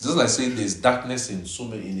is, it's just like saying there's darkness in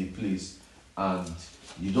a place, and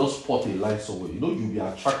you just put a light somewhere. You know, you'll be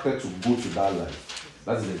attracted to go to that light.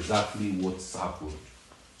 That is exactly what's happened.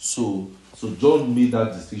 So John made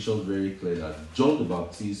that distinction very clear, that John the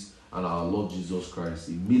Baptist and our Lord Jesus Christ,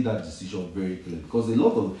 he made that decision very clear. Because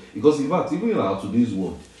in fact, even in our today's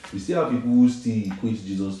world, we still have people who still equate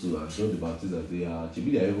Jesus to and John the Baptist as they are.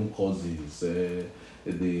 Maybe they are even cousins.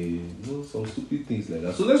 Some stupid things like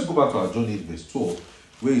that. So let's go back to our John 8 verse 12,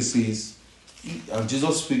 where it says, and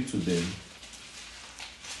Jesus spake to them.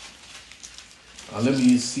 And let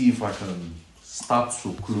me see if I can start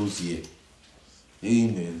to close here.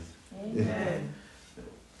 Amen. Amen.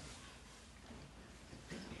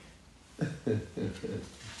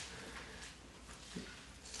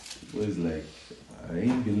 It's like, I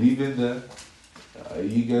ain't believing that. Are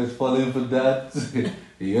you guys falling for that?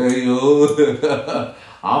 Yeah, yo.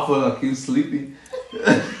 I feel like I keep sleeping.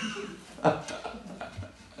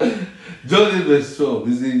 John 8 verse 12,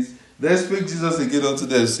 it says, "Then spake Jesus again unto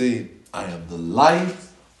them, saying, I am the light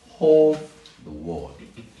of the world.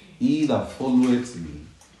 He that followeth me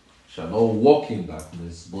shall not walk in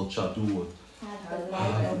darkness, but shall do what?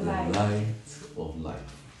 Have the light of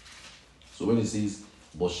life." So when it says,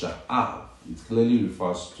 "but shall have," it clearly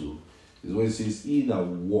refers to, is when it says, "He that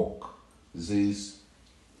walk," it says,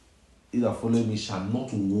 "He that followeth me shall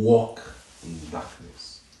not walk in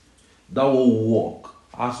darkness." That word walk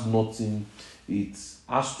has nothing, it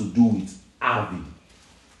has to do with having.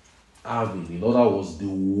 In other words, the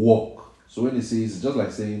walk. So when it says, it's just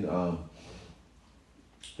like saying,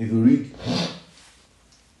 if you read,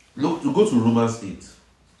 look, go to Romans 8.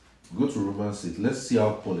 Go to Romans 8. Let's see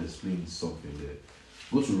how Paul explains something there.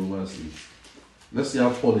 Go to Romans 8. Let's see how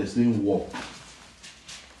Paul explains walk.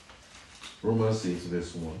 Romans 8,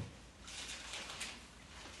 verse 1.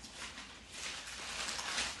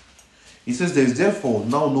 He says, "There is therefore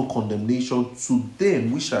now no condemnation to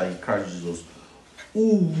them which are in Christ Jesus,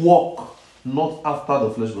 who walk not after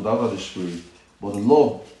the flesh, but after the spirit. But the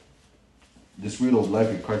law, the spirit of life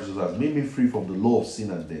in Christ Jesus has made me free from the law of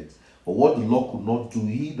sin and death. But what the law could not do,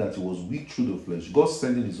 he that was weak through the flesh, God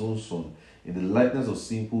sending his own son in the likeness of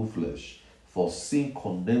sinful flesh, for sin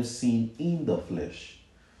condemned sin in the flesh.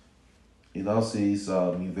 It now says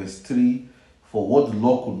in verse 3, for what the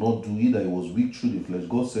law could not do, he that was weak through the flesh,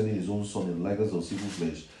 God sending his own son in the likeness of sinful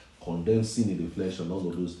flesh, condemned sin in the flesh and all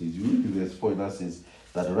of those things. You read the verse 4, that says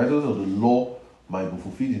that the righteousness of the law might be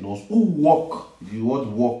fulfilled in us who walk, the word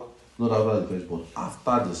walk, not after the flesh, but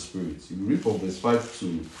after the spirit. If you read from verse 5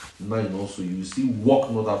 to 9 also, you will see walk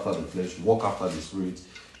not after the flesh, walk after the spirit.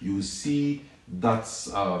 You will see that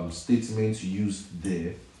statement used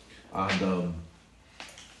there. And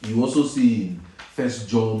you also see in 1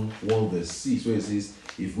 John 1 verse 6 where it says,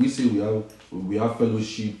 if we say we have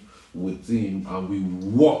fellowship with him and we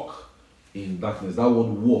walk in darkness, that word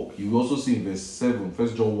walk, you also see in verse 7,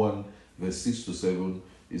 1 John 1 verse 6 to 7,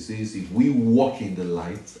 it says, if we walk in the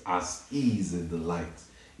light as he is in the light.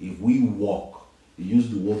 If we walk, he used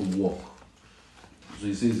the word walk. So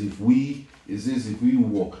it says if we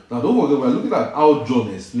walk. Now don't forget, we're looking at how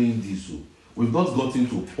John explained this. So we've not gotten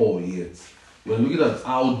to Paul yet. We're looking at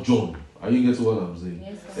how John, are you getting what I'm saying?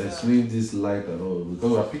 Yes, Explain this light and all.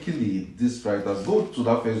 Because we're picking this writers. Go to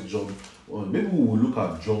that first John. Maybe we will look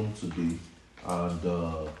at John today. And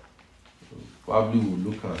probably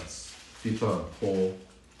we'll look at Peter and Paul.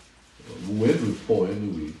 We went with Paul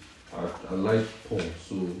anyway. I like Paul,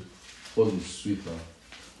 so Paul is sweeter.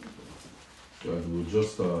 And we'll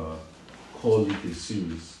just call it a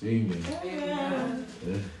series. Amen. Amen.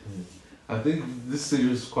 I think this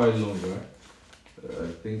series is quite long, right? I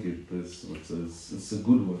think it's a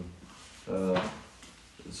good one.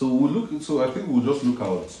 So we'll look. So I think we'll just look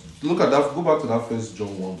at that. Go back to that first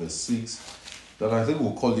John 1 verse 6. Then I think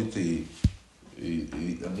we'll call it an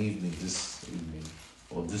evening this evening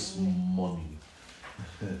or this morning,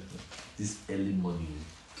 this early morning.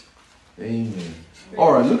 Amen.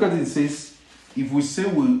 All right. Look at it. It says, if we say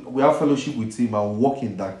we have fellowship with him and walk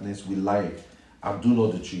in darkness, we lie and do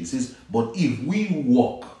not the truth. It says, but if we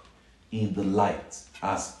walk in the light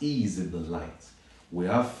as he is in the light, we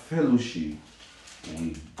have fellowship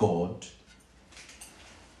with God.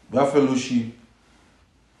 We have fellowship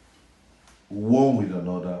one with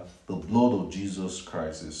another. The blood of Jesus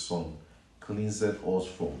Christ, his son, cleanseth us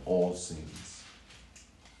from all sins.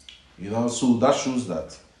 So that shows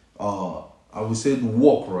that and we said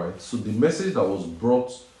walk, right? So the message that was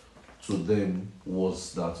brought to them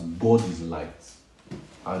was that God is light,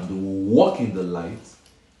 and they will walk in the light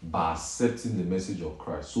by accepting the message of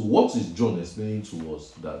Christ. So what is John explaining to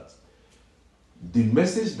us? That the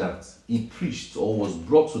message that he preached or was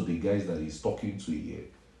brought to the guys that he's talking to here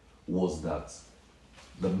was that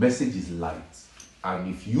the message is light,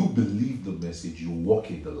 and if you believe the message, you walk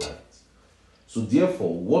in the light. So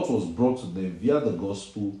therefore, what was brought to them via the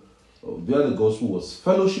gospel was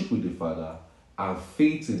fellowship with the Father and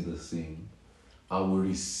faith in the same, and we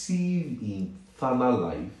receive eternal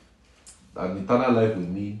life. And eternal life will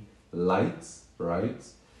mean light, right?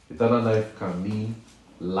 Eternal life can mean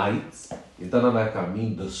light. Eternal life can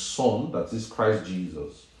mean the Son, that is Christ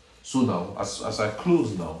Jesus. So now, as I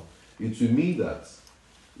close now, it will mean that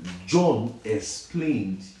John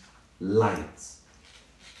explained light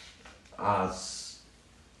as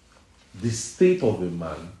the state of a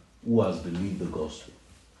man who has believed the gospel.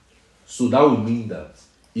 So that would mean that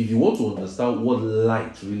if you want to understand what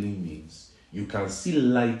light really means, you can see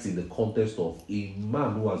light in the context of a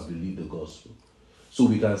man who has believed the gospel. So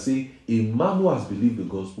we can say a man who has believed the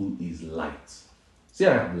gospel is light. Say,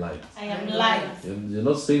 I am light. I am light. You're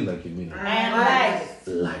not saying like a minute. I am light.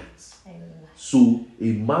 Light. So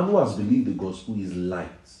a man who has believed the gospel is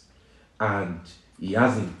light, and he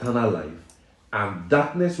has eternal life. And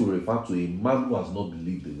darkness will refer to a man who has not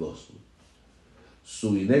believed the gospel. So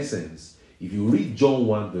in essence, if you read John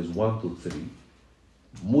 1 verse 1 to 3,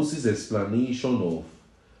 Moses' explanation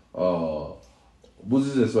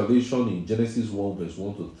in Genesis 1 verse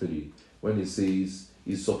 1 to 3, when it says,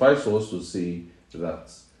 it suffices for us to say that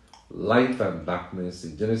light and darkness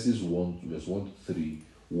in Genesis 1 verse 1 to 3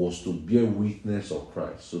 was to bear witness of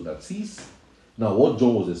Christ. So that is, now what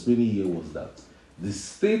John was explaining here was that the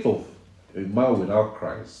state of a man without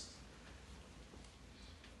Christ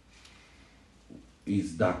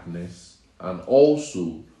is darkness, and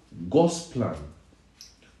also God's plan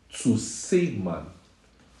to save man,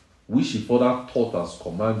 which he further taught as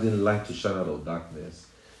commanding light to shine out of darkness.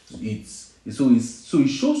 So it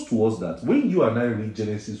shows to us that when you and I read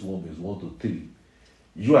Genesis 1 verse 1 to 3,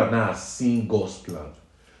 you and I are seeing God's plan.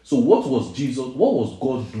 So what was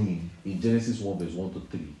God doing in Genesis 1 verse 1 to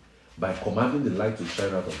 3? by commanding the light to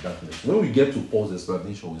shine out of darkness. When we get to Paul's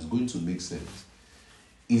explanation, it's going to make sense.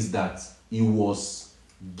 Is that it was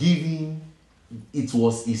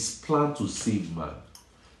his plan to save man.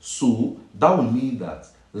 So that would mean that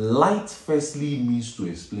light firstly means to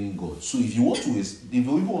explain God. So if you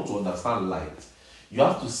even want to understand light, you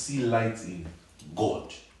have to see light in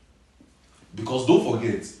God. Because don't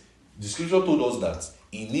forget, the scripture told us that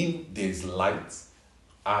in him there is light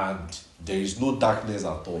and there is no darkness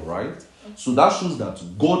at all, right? So that shows that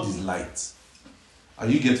God is light. Are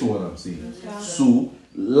you getting what I'm saying? Yes. So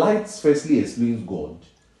light firstly explains God.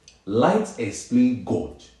 Light explains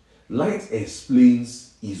God. Light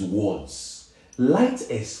explains his words. Light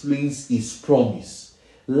explains his promise.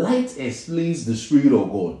 Light explains the Spirit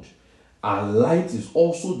of God. And light is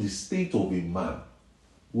also the state of a man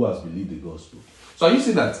who has believed the gospel. So are you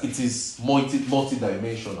saying that it is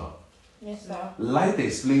multi-dimensional? Yes, sir. Light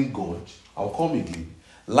explains God. I'll come again.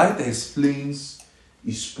 Light explains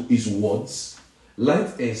his words.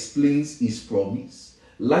 Light explains his promise.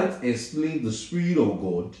 Light explains the Spirit of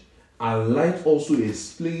God. And light also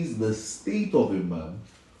explains the state of a man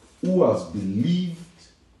who has believed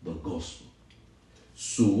the gospel.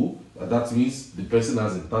 So that means the person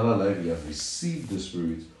has eternal life, he has received the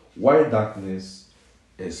Spirit, while darkness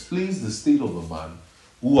explains the state of a man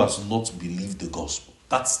who has not believed the gospel.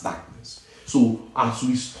 That's darkness. So as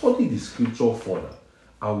we study the scripture further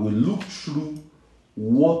and we look through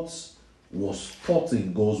what was taught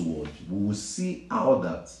in God's word, we will see how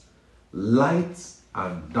that light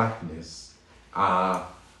and darkness are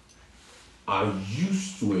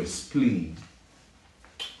used to explain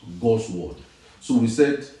God's word. So we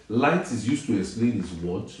said light is used to explain his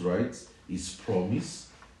words, right? His promise,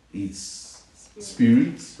 his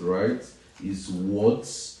spirit, right? His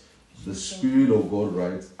words, the Spirit of God,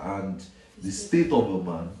 right? And the state of a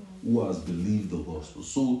man who has believed the gospel.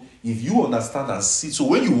 So if you understand and see, so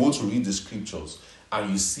when you want to read the scriptures and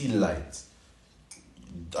you see light,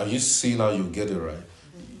 are you seeing how you get it right?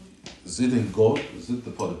 Is it in God? Is it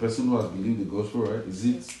for the person who has believed the gospel, right?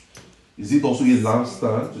 Is it also a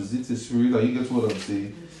lampstand? Is it a spirit? Are you get what I'm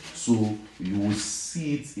saying? So you will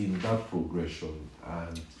see it in that progression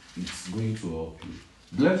and it's going to help you.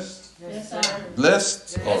 Blessed? Yes, sir.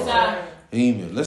 Blessed? Yes, All right. sir. Amen. Let's